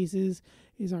lawn spaces,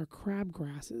 is our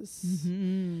crabgrasses.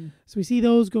 Mm-hmm. So we see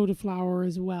those go to flower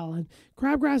as well. And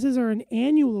crabgrasses are an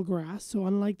annual grass, so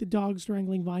unlike the dog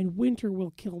strangling vine, winter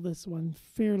will kill this one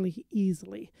fairly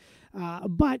easily.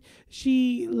 But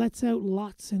she lets out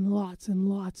lots and lots and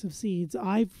lots of seeds.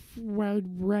 I've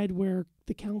read where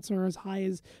the counts are as high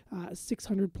as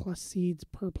 600 plus seeds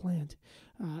per plant.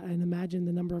 And imagine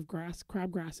the number of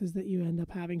crabgrasses that you end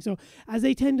up having. So as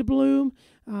they tend to bloom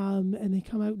and they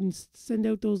come out and send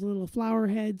out those little flower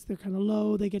heads, they're kind of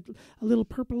low. They get a little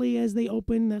purpley as they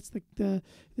open. That's the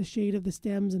shade of the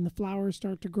stems, and the flowers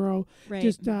start to grow. Right.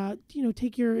 Just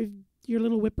take your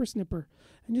little whippersnapper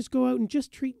and just go out and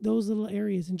just treat those little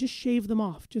areas and just shave them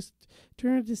off. Just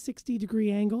turn it to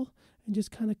 60-degree angle and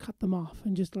just kind of cut them off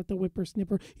and just let the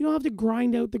whippersnapper. You don't have to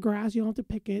grind out the grass. You don't have to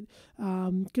pick it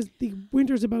because the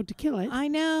winter's about to kill it. I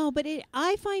know, but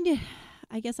I find it...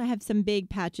 I guess I have some big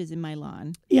patches in my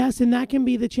lawn. Yes, and that can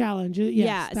be the challenge.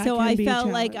 Yes, so I felt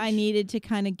like I needed to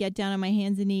kind of get down on my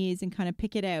hands and knees and kind of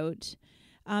pick it out.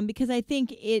 because I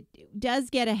think it does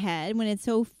get ahead when it's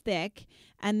so thick.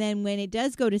 And then when it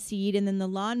does go to seed and then the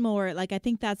lawnmower, like I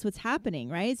think that's what's happening,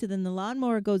 right? So then the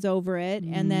lawnmower goes over it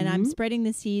and then I'm spreading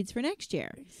the seeds for next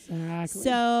year. Exactly.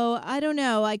 So I don't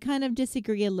know. I kind of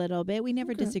disagree a little bit. We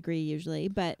never disagree usually,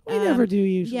 but we never do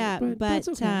usually. Yeah, but that's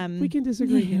okay. We can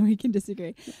disagree. We can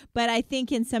disagree. But I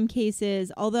think in some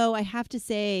cases, although I have to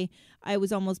say I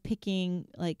was almost picking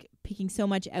so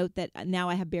much out that now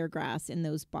I have bare grass in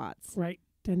those spots. Right.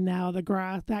 And now that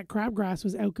crabgrass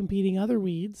was out competing other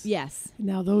weeds. Yes. And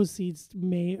now those seeds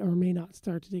may or may not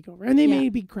start to take over. And they may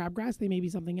be crabgrass. They may be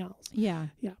something else. Yeah.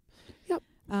 Yeah. Yep.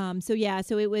 So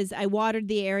it was, I watered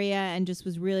the area and just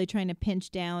was really trying to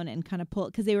pinch down and kind of pull,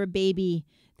 because they were baby,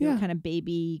 were kind of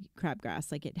baby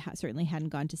crabgrass. Like it certainly hadn't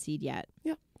gone to seed yet.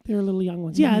 Yep. They're little young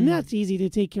ones. Yeah. And that's easy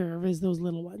to take care of, is those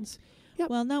little ones. Yep.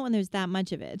 Well, not when there's that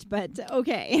much of it, but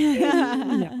okay.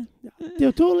 Yeah.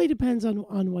 It totally depends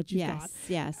on what you've got.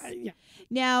 Yes. Yeah.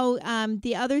 Now,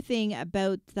 the other thing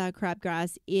about the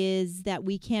crabgrass is that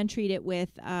we can treat it with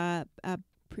what's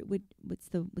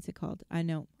it called? I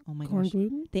know. Oh my gosh. Corn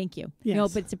gluten? Thank you. Yes. No,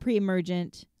 but it's a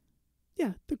pre-emergent.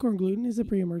 Yeah, the corn gluten is a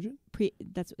pre-emergent.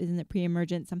 Isn't it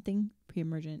pre-emergent something?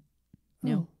 Pre-emergent.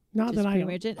 No. Oh. Not just that I know.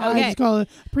 Okay. I just call it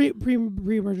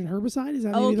pre-emergent herbicide. Is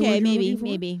that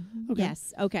maybe. Okay.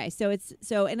 Yes. Okay. So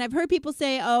and I've heard people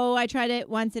say, "Oh, I tried it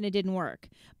once and it didn't work."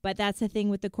 But that's the thing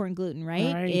with the corn gluten,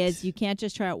 right? Is you can't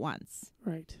just try it once.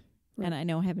 Right. And I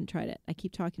know I haven't tried it. I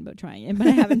keep talking about trying it, but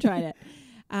I haven't tried it.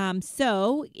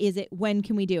 So when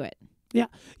can we do it? Yeah.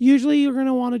 Usually you're going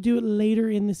to want to do it later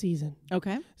in the season.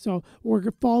 Okay. So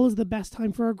fall is the best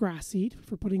time for our grass seed,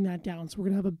 for putting that down. So we're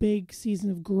going to have a big season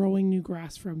of growing new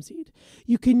grass from seed.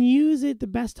 You can use it, the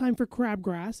best time for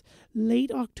crabgrass,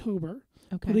 late October.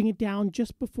 Okay. Putting it down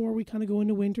just before we kind of go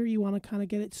into winter. You want to kind of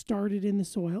get it started in the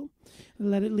soil,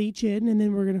 let it leach in, and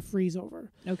then we're going to freeze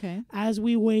over. Okay. As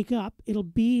we wake up, it'll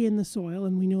be in the soil,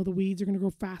 and we know the weeds are going to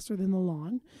grow faster than the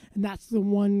lawn. And that's the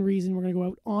one reason we're going to go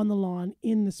out on the lawn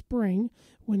in the spring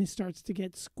when it starts to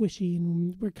get squishy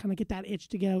and we kind of get that itch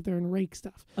to get out there and rake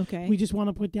stuff. Okay. We just want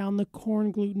to put down the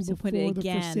corn gluten before put it the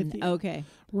forsythia. Okay.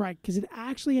 Right, because it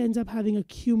actually ends up having a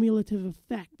cumulative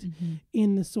effect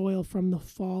in the soil from the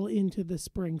fall into the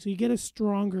spring. So you get a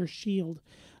stronger shield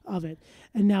of it.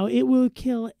 And now it will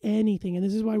kill anything. And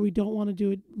this is why we don't want to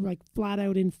do it like flat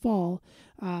out in fall,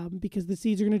 because the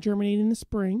seeds are going to germinate in the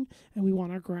spring and we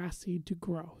want our grass seed to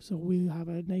grow. So we have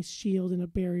a nice shield and a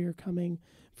barrier coming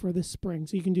for the spring.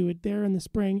 So you can do it there in the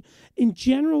spring. In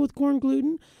general, with corn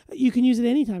gluten, you can use it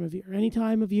any time of year. Any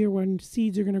time of year when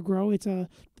seeds are going to grow. It's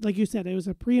like you said, it was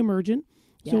a pre-emergent.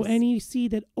 Yes. So any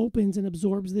seed that opens and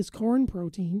absorbs this corn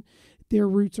protein, their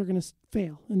roots are going to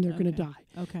fail and they're going to die.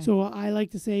 Okay. So I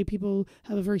like to say people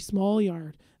have a very small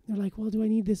yard. They're like, well, do I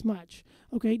need this much?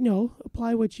 Okay, no,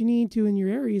 apply what you need to in your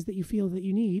areas that you feel that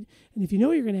you need. And if you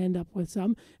know you're going to end up with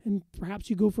some, and perhaps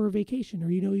you go for a vacation,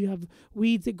 or you have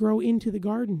weeds that grow into the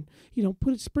garden,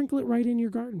 sprinkle it right in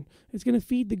your garden. It's going to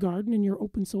feed the garden in your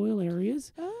open soil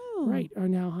areas. Oh. Right, are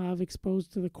now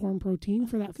exposed to the corn protein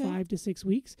for that 5 to 6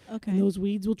 weeks. Okay. And those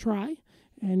weeds will try,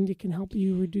 and it can help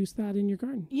you reduce that in your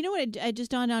garden. You know what it just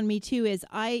dawned on me too is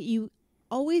you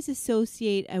always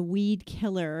associate a weed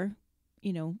killer,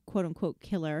 quote unquote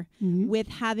killer, with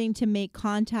having to make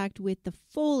contact with the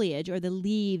foliage or the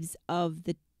leaves of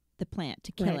the plant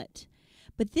to kill it.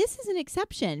 But this is an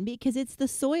exception because it's the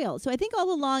soil. So I think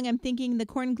all along I'm thinking the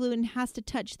corn gluten has to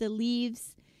touch the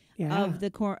leaves of the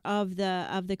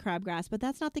crabgrass, but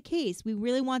that's not the case. We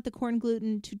really want the corn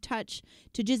gluten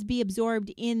to just be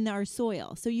absorbed in our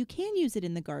soil. So you can use it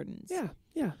in the gardens. Yeah.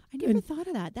 I never thought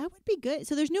of that. That would be good.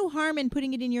 So there's no harm in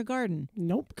putting it in your garden.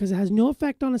 Nope, because it has no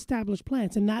effect on established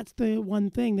plants. And that's the one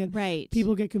thing that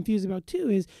people get confused about too,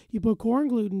 is you put corn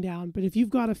gluten down, but if you've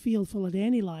got a field full of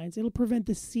dandelions, it'll prevent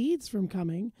the seeds from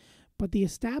coming. But the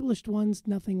established ones,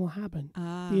 nothing will happen.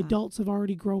 The adults have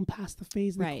already grown past the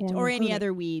phase of the corn. Or any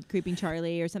other weed, creeping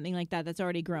Charlie or something like that, that's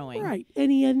already growing. Right.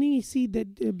 Any seed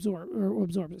that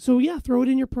absorbs it. So yeah, throw it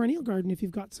in your perennial garden if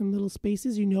you've got some little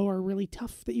spaces are really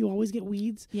tough that you always get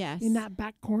weeds. Yes. In that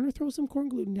back corner, throw some corn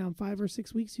gluten down. 5 or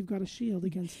 6 weeks, you've got a shield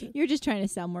against it. You're just trying to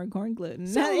sell more corn gluten.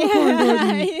 Sell more corn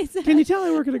gluten. Can you tell I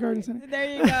work at a garden center?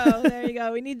 There you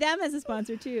go. We need them as a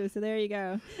sponsor too. So there you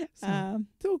go.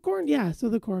 So corn, so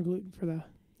the corn gluten for the,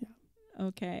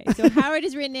 Okay. So Howard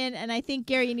has written in, and I think,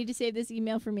 Gary, you need to save this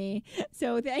email for me.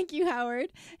 So thank you, Howard.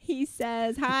 He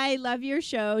says, hi, love your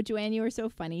show. Joanne, you are so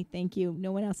funny. Thank you.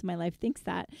 No one else in my life thinks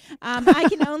that. I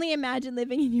can only imagine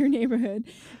living in your neighborhood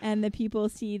and the people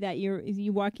see that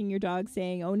you walking your dog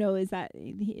saying, oh, no, is that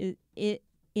it?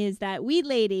 is that weed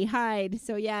lady hide.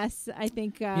 So yes, I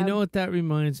think You know what that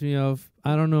reminds me of?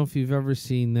 I don't know if you've ever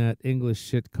seen that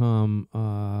English sitcom.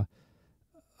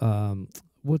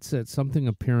 What's that? Something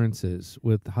Appearances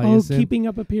with Hyacinth. Keeping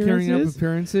Up Appearances. Carrying Up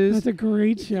Appearances. That's a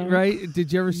great show. Right?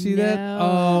 Did you ever see that? No.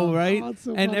 Oh, right. Oh, it's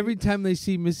so And funny. every time they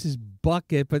see Mrs.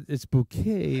 Bucket, but it's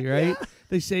Bouquet, right?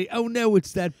 They say, "Oh no,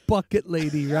 it's that bucket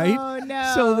lady," right? Oh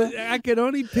no. So I could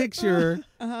only picture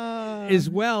as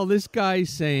well this guy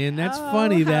saying, "That's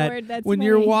funny Howard, that that's when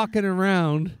you're funny. walking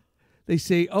around, they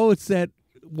say, oh, it's that."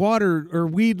 Water or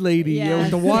weed lady Yes,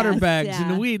 with the water yes, bags and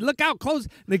the yeah. weed. Look out, close.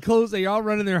 They all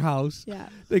run in their house. Yeah.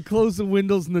 They close the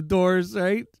windows and the doors,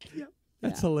 right? Yep.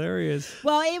 That's hilarious.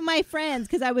 Well, my friends,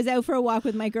 because I was out for a walk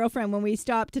with my girlfriend when we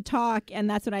stopped to talk, and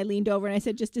that's when I leaned over and I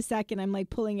said, "Just a second." I'm like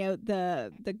pulling out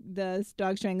the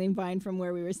dog strangling vine from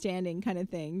where we were standing, kind of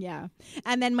thing. Yeah.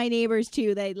 And then my neighbors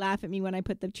too, they laugh at me when I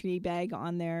put the tree bag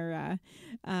on their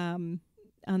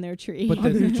tree. But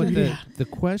the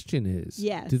question is,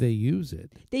 Yes. do they use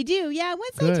it? They do, yeah.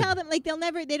 Once Good. I tell them, like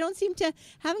they don't seem to,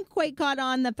 haven't quite caught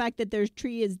on the fact that their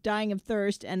tree is dying of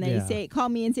thirst, and they Yeah. call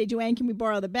me and say, "Joanne, can we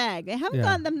borrow the bag?" They haven't Yeah.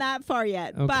 gotten them that far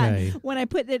yet, Okay. but when I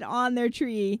put it on their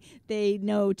tree, they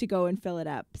know to go and fill it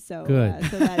up. So Good.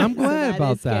 So that I'm is- glad that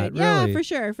about is that, good. Yeah, really.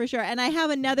 for sure. And I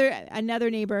have another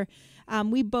neighbor.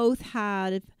 We both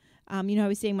had, I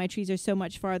was saying my trees are so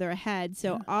much farther ahead,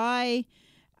 so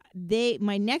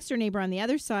my next door neighbor on the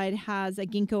other side has a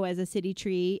ginkgo as a city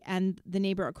tree, and the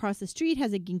neighbor across the street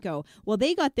has a ginkgo. Well,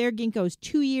 they got their ginkgos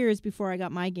 2 years before I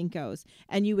got my ginkgos,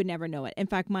 and you would never know it. In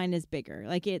fact, mine is bigger.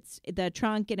 Like, it's the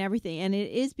trunk and everything, and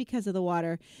it is because of the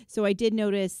water. So I did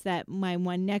notice that my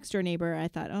one next door neighbor, I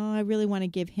thought, I really want to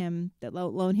give him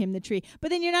loan him the tree.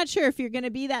 But then you're not sure if you're going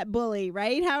to be that bully,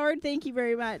 right, Howard? Thank you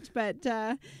very much. But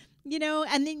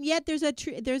and then yet there's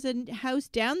a house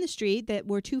down the street that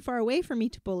were too far away for me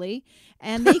to bully,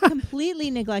 and they completely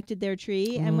neglected their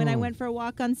tree. And when I went for a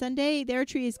walk on Sunday, their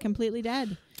tree is completely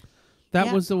dead. That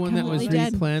Yeah, was the one that was completely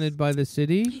dead. replanted by the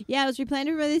city? Yeah, it was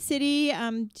replanted by the city,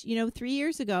 3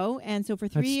 years ago, and so for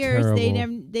 3 That's years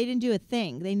terrible. they didn't do a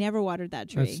thing. They never watered that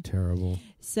tree. That's terrible.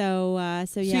 So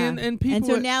See, yeah, and people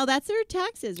so now that's their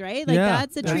taxes, right? Like, Yeah,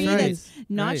 that's a that's tree right. that's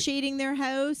not Right. shading their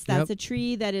house. That's Yep. a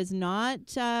tree that is not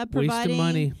providing Waste of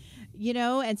money.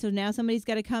 And so now somebody's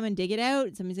got to come and dig it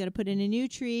out. Somebody's got to put in a new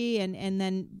tree, and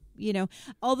then,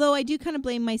 although I do kind of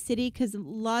blame my city, because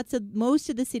most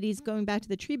of the cities, going back to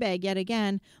the tree bag yet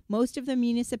again, most of the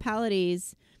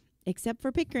municipalities, except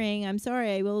for Pickering, I'm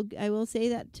sorry, I will say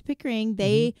that to Pickering,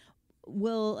 they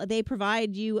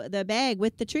provide you the bag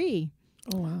with the tree.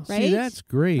 Oh, wow. Right? See, that's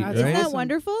great, That's Isn't right? that awesome.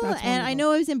 wonderful? That's And I wonderful.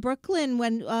 know I was in Brooklyn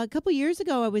when a couple years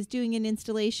ago I was doing an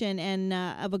installation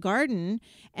of a garden,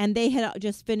 and they had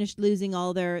just finished losing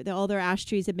all their ash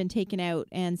trees had been taken out,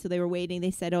 and so they were waiting.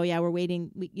 They said, "Oh yeah, we're waiting.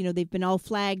 They've been all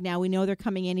flagged now. We know they're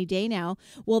coming any day now."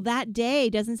 Well, that day,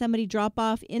 doesn't somebody drop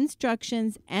off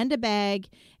instructions and a bag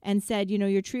and said,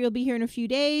 "Your tree will be here in a few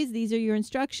days. These are your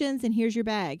instructions, and here's your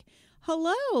bag."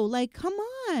 Hello, like, come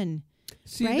on.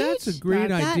 See, Right? that's a great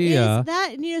That idea. is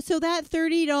that so that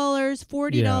 $30,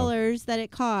 $40 that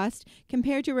it cost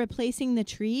compared to replacing the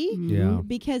tree Yeah.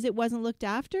 because it wasn't looked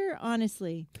after,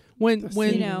 honestly. When That's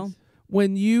when serious.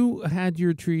 when you had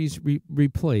your trees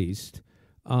replaced,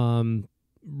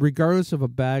 regardless of a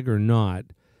bag or not,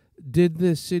 did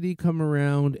the city come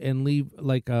around and leave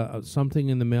like something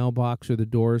in the mailbox or the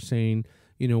door saying,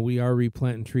 we are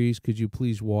replanting trees, could you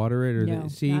please water it? Or No,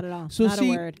 see, not at all. So Not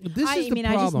see, a word. this I is the mean,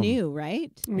 problem. I just knew,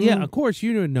 right? Yeah, of course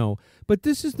you didn't know, but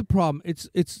this is the problem. It's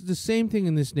the same thing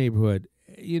in this neighborhood.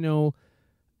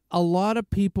 A lot of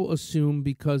people assume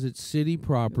because it's city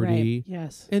property,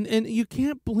 Yes. and you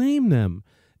can't blame them.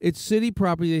 It's city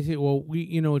property. They say, well,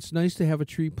 it's nice to have a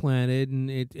tree planted,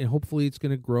 and hopefully it's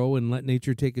going to grow and let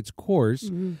nature take its course.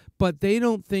 Mm-hmm. But they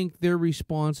don't think they're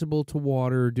responsible to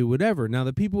water or do whatever. Now,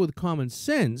 the people with common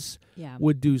sense Yeah.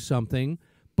 would do something,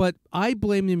 but I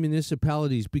blame the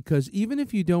municipalities because even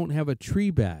if you don't have a tree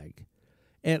bag,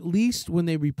 at least when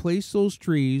they replace those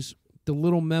trees, the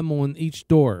little memo on each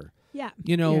door. Yeah.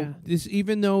 Yeah. This,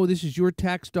 even though this is your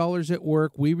tax dollars at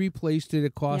work, we replaced it.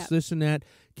 It costs Yeah. this and that.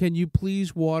 Can you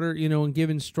please water, and give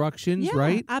instructions, Yeah,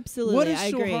 right? absolutely. What is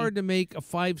I so agree. hard to make a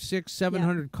 500, 600,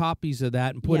 700 copies of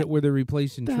that and put Yeah. it where they're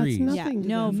replacing That's trees? nothing. Yeah. to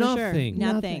No, them. for Nothing.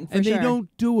 sure. Nothing. For And sure. they don't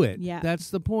do it. Yeah. That's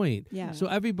the point. Yeah. So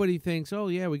everybody thinks, oh,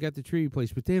 yeah, we got the tree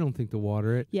replaced, but they don't think to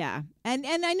water it. Yeah. And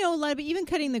I know a lot of, even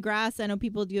cutting the grass, I know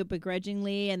people do it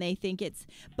begrudgingly and they think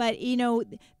but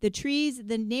the trees,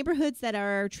 the neighborhoods that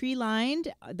are tree lined,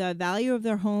 the value of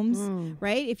their homes,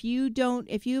 right? If you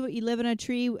live in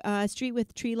a street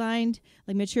with tree lined,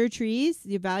 like mature trees,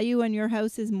 the value on your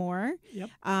house is more. Yep.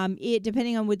 It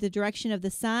depending on with the direction of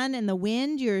the sun and the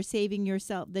wind, you're saving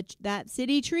yourself. That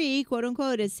city tree, quote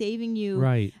unquote, is saving you.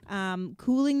 Right.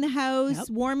 Cooling the house, Yep.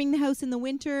 warming the house in the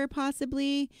winter,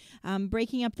 possibly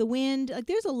breaking up the wind. Like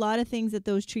there's a lot of things that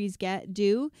those trees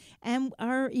do, and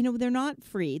are they're not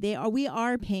free. We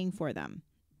are paying for them.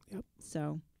 Yep.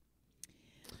 So.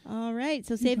 All right.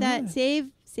 So save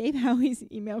Howie's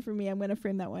email for me. I'm going to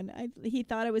frame that one. He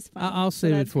thought it was fun. I'll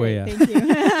save it for you. Thank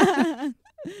you.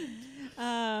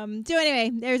 So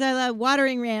anyway, there's a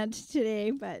watering rant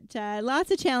today, but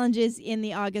lots of challenges in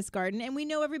the August garden. And we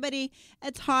know everybody,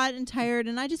 it's hot and tired,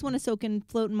 and I just want to soak and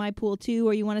float in my pool too,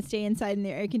 or you want to stay inside in the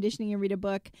air conditioning and read a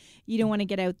book. You don't want to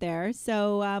get out there.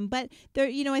 So, but there,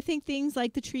 I think things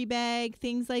like the tree bag,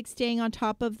 things like staying on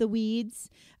top of the weeds,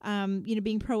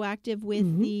 being proactive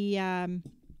with the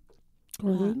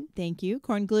Corn gluten. Thank you.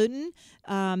 Corn gluten.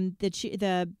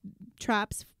 The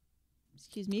traps,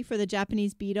 for the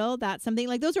Japanese beetle. That's something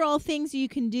like those are all things you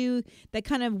can do that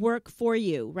kind of work for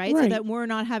you, right? So that we're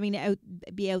not having to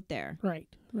be out there. Right.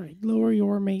 Lower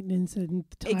your maintenance and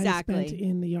time Exactly. spent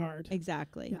in the yard.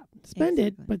 Exactly. Yeah. Spend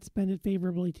it, but spend it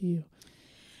favorably to you.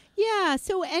 Yeah.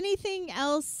 So anything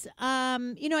else?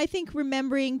 I think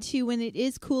remembering to when it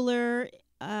is cooler,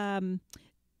 our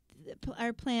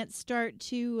plants start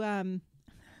to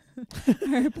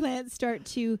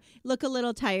look a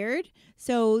little tired.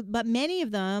 So, but many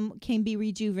of them can be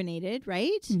rejuvenated,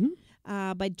 right?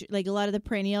 By like a lot of the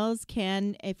perennials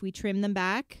can, if we trim them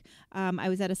back. I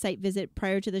was at a site visit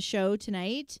prior to the show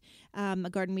tonight, a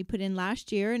garden we put in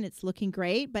last year, and it's looking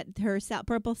great. But her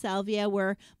purple salvia,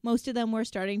 where most of them were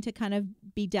starting to kind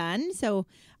of be done. So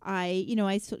I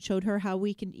showed her how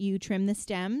you trim the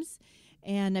stems.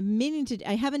 And I'm meaning to.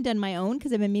 I haven't done my own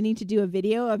because I've been meaning to do a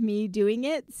video of me doing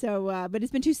it. So, but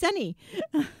it's been too sunny,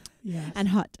 and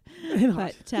hot.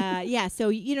 But yeah,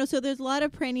 so so there's a lot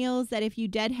of perennials that if you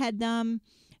deadhead them,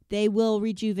 they will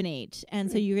rejuvenate,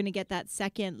 and so you're going to get that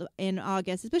second in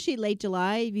August, especially late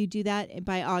July. If you do that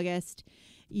by August,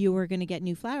 you are going to get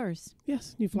new flowers.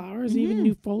 Yes, new flowers, even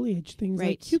new foliage, things like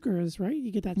Right. heucheras, right?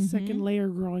 You get that second layer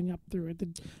growing up through it. The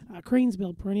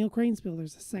cranesbill, perennial cranesbill,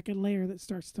 there's a second layer that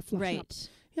starts to flush up.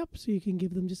 Yep, so you can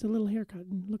give them just a little haircut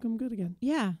and look them good again.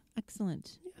 Yeah,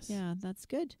 excellent. Yes. Yeah, that's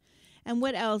good. And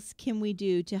what else can we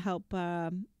do to help?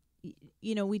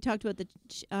 We talked about the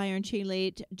iron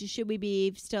chelate. Should we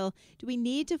be still? Do we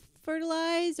need to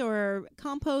fertilize or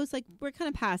compost? Like we're kind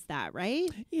of past that, right?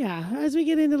 Yeah, as we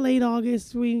get into late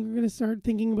August, we're going to start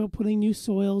thinking about putting new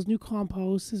soils, new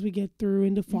compost as we get through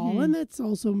into fall. And that's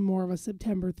also more of a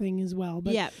September thing as well.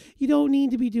 But you don't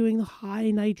need to be doing the high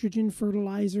nitrogen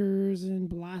fertilizers and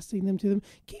blasting them to them.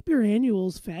 Keep your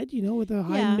annuals fed, with a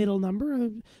high middle number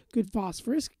of good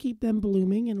phosphorus. Keep them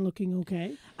blooming and looking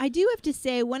okay. I do have to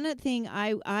say, one thing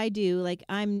I do, like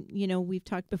I'm, we've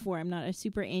talked before, I'm not a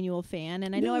super annual fan.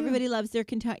 And I know everybody loves their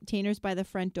containers by the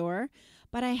front door.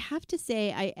 But I have to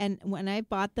say, when I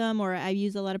bought them, or I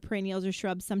use a lot of perennials or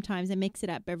shrubs sometimes, I mix it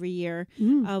up every year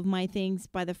of my things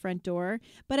by the front door.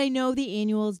 But I know the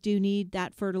annuals do need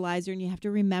that fertilizer, and you have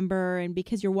to remember, and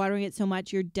because you're watering it so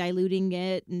much, you're diluting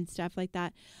it and stuff like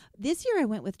that. This year I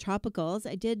went with tropicals.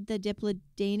 I did the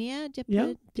Dipladenia.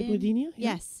 Dipladenia?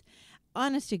 Yes.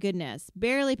 Honest to goodness,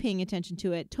 barely paying attention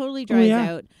to it, totally dries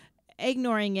out.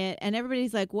 Ignoring it, and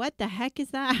everybody's like, what the heck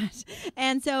is that?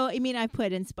 And so I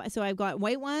put in so I've got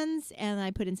white ones, and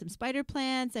I put in some spider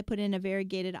plants. I put in a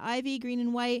variegated ivy, green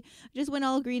and white. just went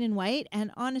all green and white,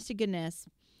 and honest to goodness,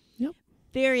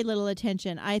 very little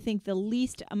attention. I think the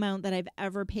least amount that I've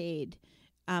ever paid.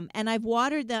 And I've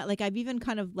watered that, like I've even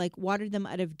kind of like watered them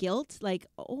out of guilt. Like,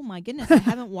 oh my goodness, I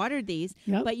haven't watered these,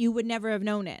 but you would never have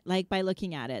known it, like by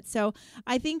looking at it. So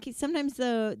I think sometimes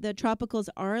the tropicals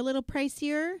are a little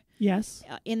pricier. Yes.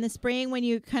 In the spring, when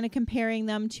you're kind of comparing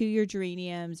them to your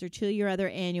geraniums or to your other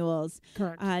annuals.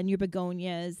 Correct. And your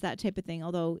begonias, that type of thing.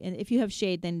 Although, if you have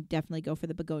shade, then definitely go for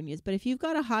the begonias. But if you've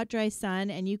got a hot, dry sun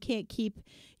and you can't keep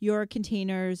your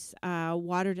containers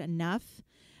watered enough,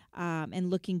 and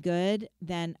looking good,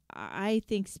 then I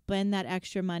think spend that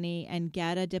extra money and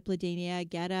get a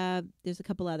Dipladenia, there's a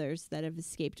couple others that have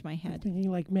escaped my head. I'm thinking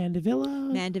like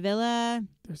Mandevilla.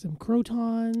 There's some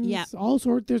crotons. Yeah. All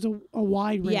sorts. There's a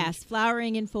wide range. Yes,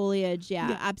 flowering and foliage.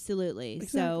 Yeah. Absolutely.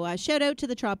 Exactly. So shout out to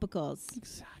the tropicals.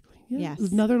 Exactly. Yeah.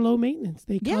 Yes. Another low maintenance.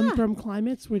 They come from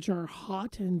climates which are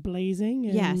hot and blazing.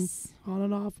 And on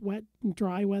and off, wet and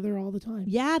dry weather all the time.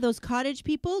 Yeah, those cottage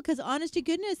people, because honest to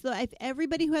goodness,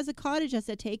 everybody who has a cottage has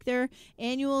to take their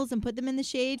annuals and put them in the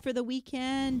shade for the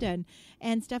weekend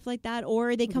and stuff like that,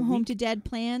 or they come home to dead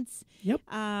plants. Yep.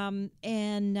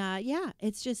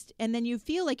 It's just, and then you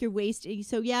feel like you're wasting.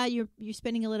 So yeah, you're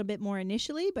spending a little bit more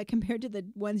initially, but compared to the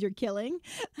ones you're killing,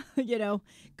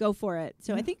 go for it.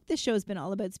 So I think this show's been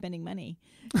all about spending money,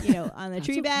 on the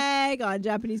tree bag, on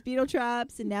Japanese beetle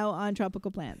traps, and now on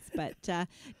tropical plants. But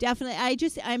definitely,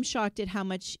 I'm shocked at how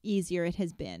much easier it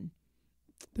has been.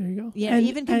 There you go. Yeah,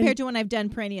 even compared to when I've done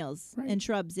perennials and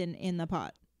shrubs in the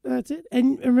pot. That's it.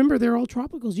 And remember, they're all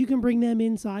tropicals. You can bring them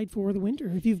inside for the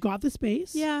winter. If you've got the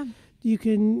space, you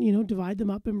can, divide them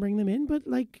up and bring them in. But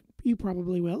you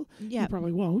probably will. Yeah. You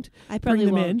probably won't. I probably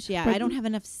bring them won't. in. Yeah, I don't have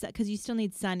enough because you still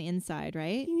need sun inside,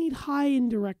 right? You need high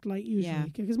indirect light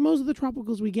usually. Because most of the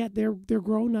tropicals we get, they're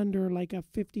grown under like a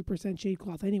 50% shade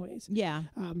cloth anyways. Yeah.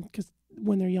 Because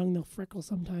when they're young, they'll freckle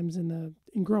sometimes in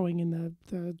growing in the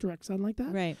direct sun like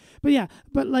that. Right.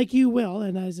 But like you will,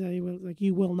 and as I will,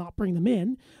 you will not bring them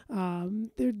in.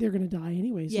 They're going to die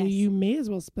anyway. So you may as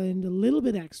well spend a little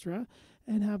bit extra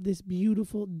and have this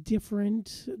beautiful,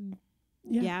 different.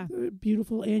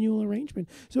 Beautiful annual arrangement.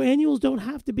 So annuals don't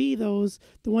have to be the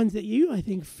ones that you, I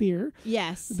think, fear.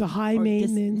 Yes. The high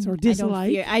maintenance or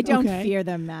dislike. I don't fear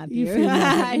them, Matthew. You fear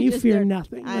nothing. You fear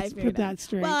nothing. Let's put that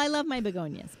straight. Well, I love my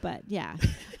begonias, but yeah.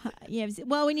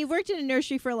 Well, when you've worked in a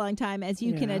nursery for a long time, as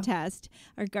you can attest,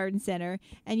 our garden center,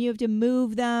 and you have to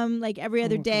move them like every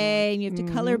other day, and you have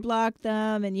to color block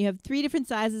them, and you have 3 different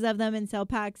sizes of them in cell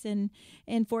packs and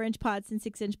 4-inch pots and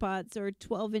 6-inch pots or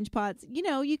 12-inch pots. You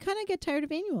kind of get tired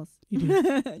of annuals. You do.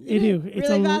 You do. It's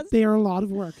really they are a lot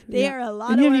of work. They are a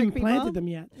lot and of work. You haven't even planted them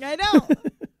yet. I know.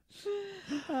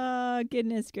 Oh,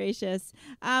 goodness gracious.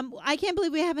 I can't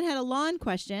believe we haven't had a lawn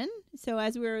question. So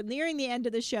as we're nearing the end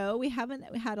of the show, we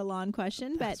haven't had a lawn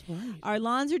question. That's but right. Our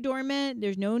lawns are dormant.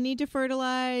 There's no need to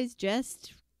fertilize.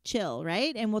 Just chill,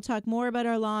 right? And we'll talk more about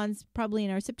our lawns probably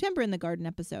in our September in the garden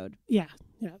episode. Yeah.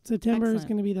 September is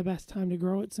going to be the best time to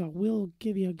grow it, so we'll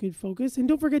give you a good focus. And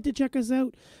don't forget to check us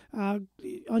out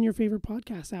on your favorite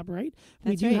podcast app, right?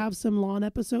 We do have some lawn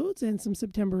episodes and some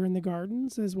September in the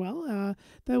gardens as well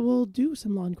that will do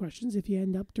some lawn questions if you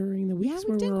end up during the weeks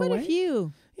where we're away. Yeah, we've done quite a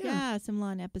few. Yeah, some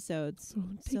lawn episodes. So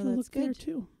take a look there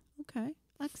too. Okay,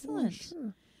 excellent.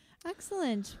 Sure.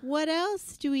 Excellent. What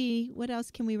else can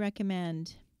we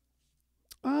recommend?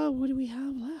 What do we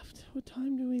have left? What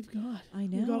time do we've got? I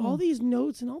know. We've got all these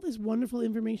notes and all this wonderful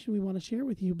information we want to share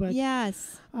with you. But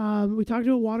yes, we talked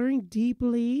about watering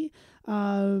deeply.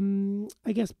 I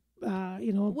guess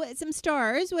some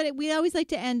stars. We always like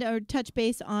to end or touch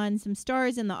base on some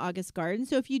stars in the August garden.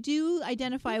 So if you do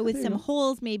identify with some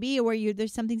holes, maybe, or where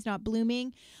there's something's not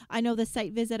blooming. I know the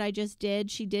site visit I just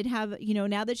did. She did have,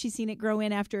 now that she's seen it grow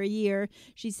in after a year,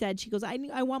 she goes,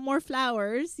 I want more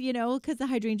flowers, because the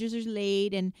hydrangeas are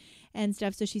late and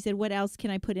stuff. So she said, what else can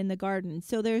I put in the garden?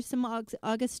 So there's some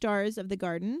August stars of the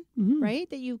garden, right,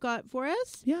 that you've got for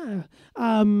us? Yeah.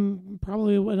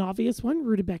 Probably an obvious one,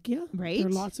 Rudbeckia. Right. There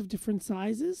are lots of different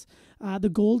sizes. The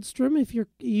Goldstrom, if you're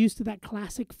used to that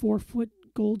classic 4-foot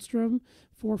Goldstrom,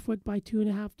 4 foot by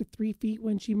 2.5 to 3 feet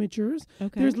when she matures.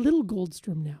 Okay. There's little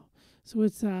Goldstrom now. So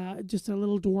it's just a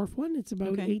little dwarf one. It's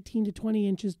about 18 to 20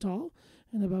 inches tall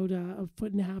and about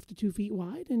 1.5 to 2 feet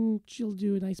wide. And she'll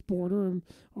do a nice border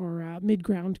or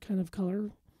mid-ground kind of color.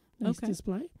 Nice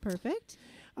display. Perfect.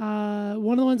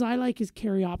 One of the ones I like is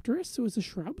Caryopteris, so it's a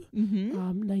shrub.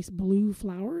 Nice blue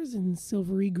flowers and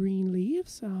silvery green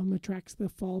leaves. Attracts the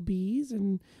fall bees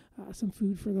and some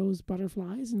food for those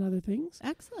butterflies and other things.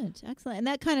 Excellent. And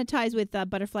that kind of ties with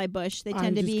butterfly bush. They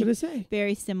tend to be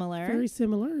very similar. Very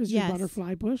similar as your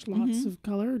butterfly bush. Lots of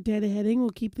color. Deadheading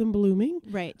will keep them blooming.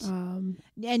 Right.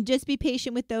 And just be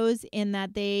patient with those in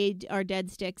that they are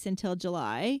dead sticks until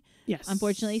July. Yes.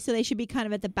 Unfortunately. So they should be kind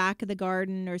of at the back of the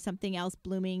garden or something else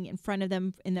blooming in front of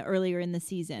them earlier in the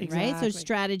season, right? So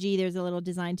strategy, there's a little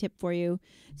design tip for you.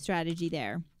 Strategy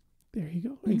there. There you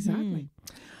go. Exactly.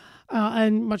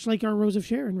 And much like our Rose of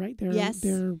Sharon, right? They're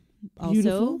beautiful.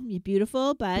 Also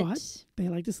beautiful, but they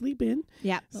like to sleep in.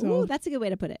 Yeah. So that's a good way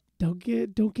to put it.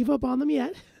 Don't give up on them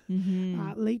yet.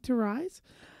 Late to rise.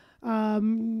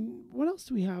 What else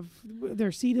do we have? Their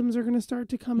sedums are going to start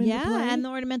to come into play. Yeah, and the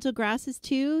ornamental grasses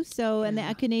too. So, and the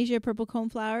echinacea purple cone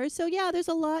flowers. So, yeah, there's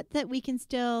a lot that we can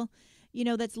still,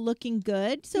 that's looking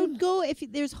good. So go, if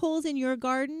there's holes in your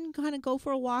garden, kind of go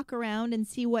for a walk around and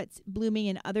see what's blooming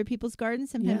in other people's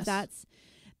gardens. Sometimes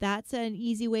that's an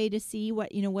easy way to see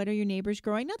what are your neighbors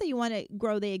growing. Not that you want to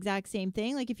grow the exact same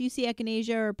thing. Like if you see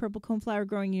echinacea or purple coneflower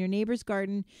growing in your neighbor's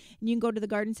garden, and you can go to the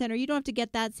garden center, you don't have to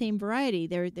get that same variety.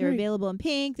 They're available in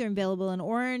pink, they're available in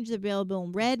orange, they're available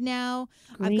in red now.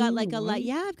 Green, I've got like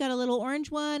I've got a little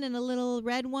orange one and a little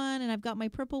red one, and I've got my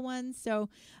purple one. So,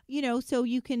 so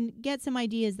you can get some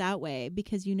ideas that way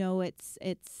because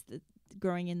it's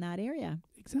growing in that area.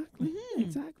 Exactly. Mm-hmm.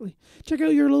 Exactly. Check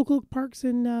out your local parks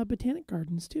and botanic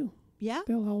gardens too. Yeah.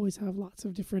 They'll always have lots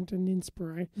of different and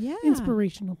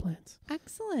inspirational plants.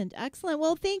 Excellent.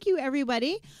 Well, thank you,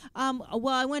 everybody. Well,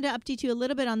 I wanted to update you a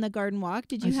little bit on the garden walk.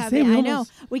 Did you have it? I know.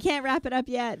 We can't wrap it up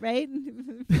yet, right?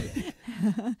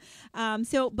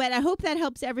 But I hope that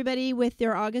helps everybody with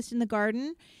their August in the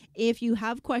garden. If you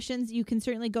have questions, you can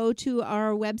certainly go to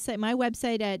our website, my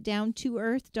website at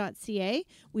downtoearth.ca.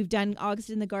 We've done August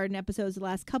in the Garden episodes the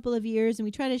last couple of years, and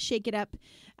we try to shake it up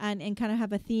and kind of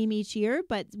have a theme each year.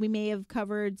 But we may have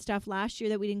covered stuff last year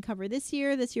that we didn't cover this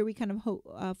year. This year we kind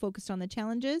of focused on the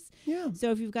challenges. Yeah.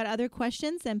 So if you've got other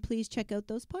questions, then please check out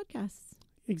those podcasts.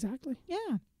 Exactly.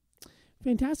 Yeah.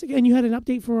 Fantastic. And you had an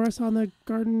update for us on the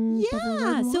garden.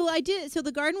 Yeah. So I did. So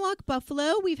the Garden Walk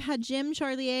Buffalo, we've had Jim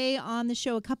Charlier on the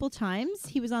show a couple times.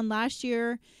 He was on last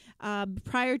year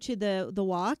prior to the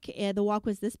walk. The walk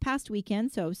was this past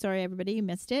weekend. So sorry, everybody, you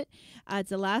missed it.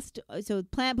 It's the last. So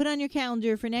put on your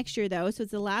calendar for next year, though. So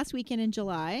it's the last weekend in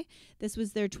July. This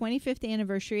was their 25th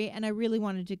anniversary, and I really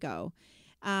wanted to go.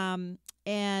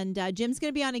 And Jim's going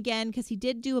to be on again because he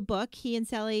did do a book. He and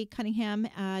Sally Cunningham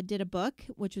did a book,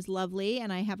 which was lovely,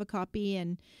 and I have a copy,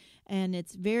 and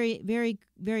it's very, very,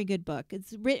 very good book.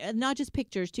 It's not just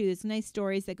pictures, too. There's nice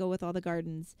stories that go with all the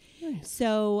gardens. Nice.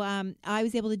 So I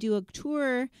was able to do a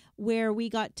tour where we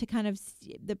got to kind of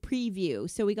see the preview.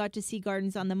 So we got to see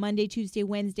gardens on the Monday, Tuesday,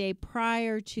 Wednesday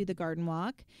prior to the garden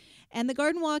walk. And the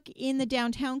garden walk in the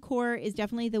downtown core is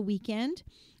definitely the weekend.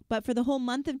 But for the whole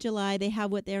month of July, they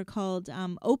have what they're called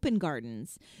open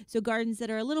gardens. So gardens that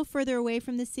are a little further away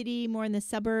from the city, more in the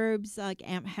suburbs, like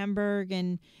Hamburg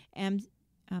and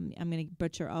I'm going to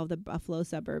butcher all the Buffalo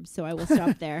suburbs, so I will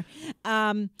stop there.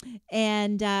 But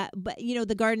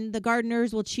the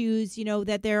gardeners will choose,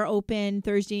 that they're open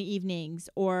Thursday evenings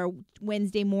or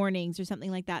Wednesday mornings or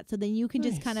something like that. So then you can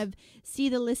just kind of see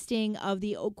the listing of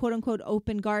the quote unquote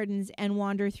open gardens and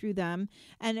wander through them.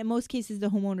 And in most cases, the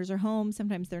homeowners are home.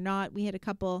 Sometimes they're not. We had a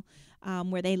couple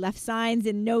where they left signs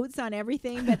and notes on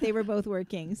everything, but they were both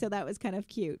working. So that was kind of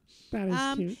cute. That is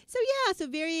cute. So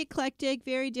very eclectic,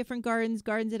 very different gardens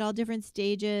at all different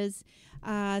stages.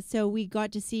 So we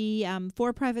got to see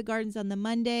 4 private gardens on the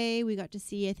Monday. We got to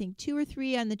see, I think, 2 or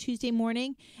 3 on the Tuesday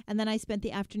morning. And then I spent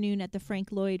the afternoon at the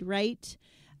Frank Lloyd Wright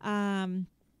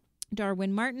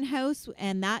Darwin Martin house,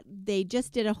 and that they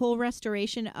just did a whole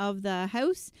restoration of the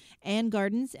house and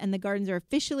gardens, and the gardens are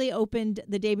officially opened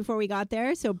the day before we got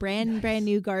there. So brand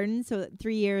new gardens. So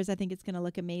 3 years, I think it's going to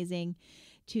look amazing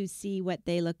to see what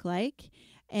they look like.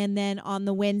 And then on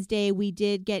the Wednesday, we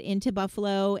did get into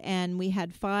Buffalo, and we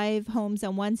had 5 homes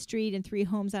on one street and 3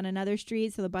 homes on another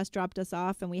street. So the bus dropped us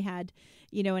off, and we had,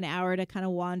 an hour to kind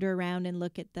of wander around and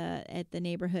look at the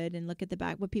neighborhood and look at the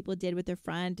back, what people did with their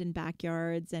front and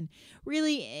backyards, and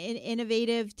really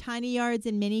innovative tiny yards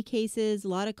in many cases, a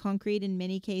lot of concrete in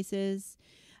many cases.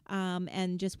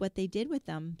 And just what they did with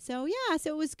them. So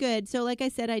it was good. So like I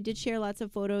said, I did share lots of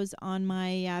photos on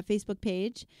my Facebook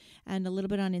page and a little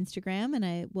bit on Instagram.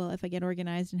 And if I get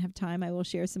organized and have time, I will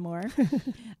share some more.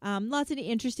 Lots of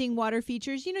interesting water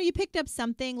features. You picked up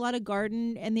something, a lot of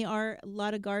garden in the art, a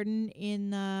lot of garden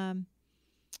in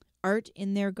art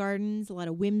in their gardens, a lot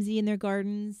of whimsy in their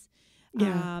gardens.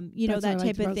 Yeah, that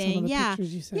type of thing.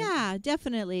 Yeah,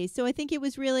 definitely. So I think it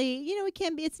was really,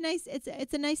 it's nice.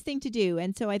 It's a nice thing to do.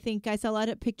 And so I think I saw a lot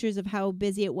of pictures of how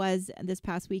busy it was this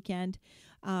past weekend.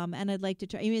 And I'd like to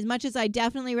try, as much as I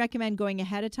definitely recommend going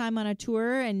ahead of time on a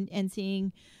tour and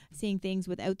seeing things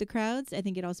without the crowds. I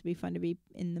think it'd also be fun to be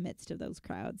in the midst of those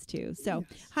crowds too. So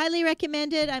highly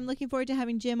recommended. I'm looking forward to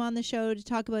having Jim on the show to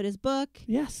talk about his book.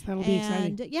 Yes, that'll be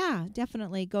exciting. Yeah,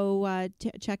 definitely go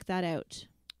check that out.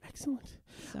 Excellent.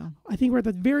 So I think we're at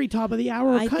the very top of the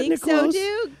hour. I think so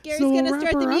too. Gary's going to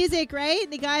start the music, right?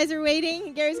 The guys are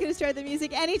waiting. Gary's going to start the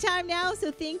music anytime now.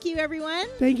 So thank you, everyone.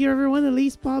 Thank you, everyone.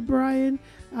 Elise, Bob, Brian,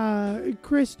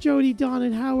 Chris, Jody, Don,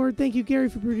 and Howard. Thank you, Gary,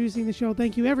 for producing the show.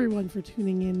 Thank you, everyone, for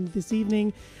tuning in this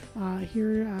evening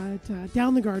here at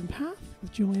Down the Garden Path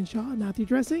with Joanne Shaw and Matthew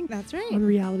Dressing. That's right. On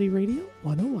Reality Radio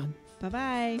 101.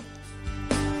 Bye-bye.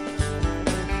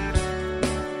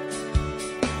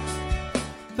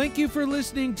 Thank you for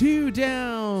listening to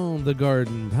Down the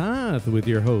Garden Path with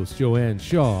your host, Joanne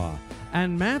Shaw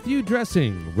and Matthew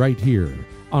Dressing, right here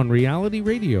on Reality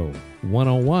Radio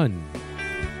 101.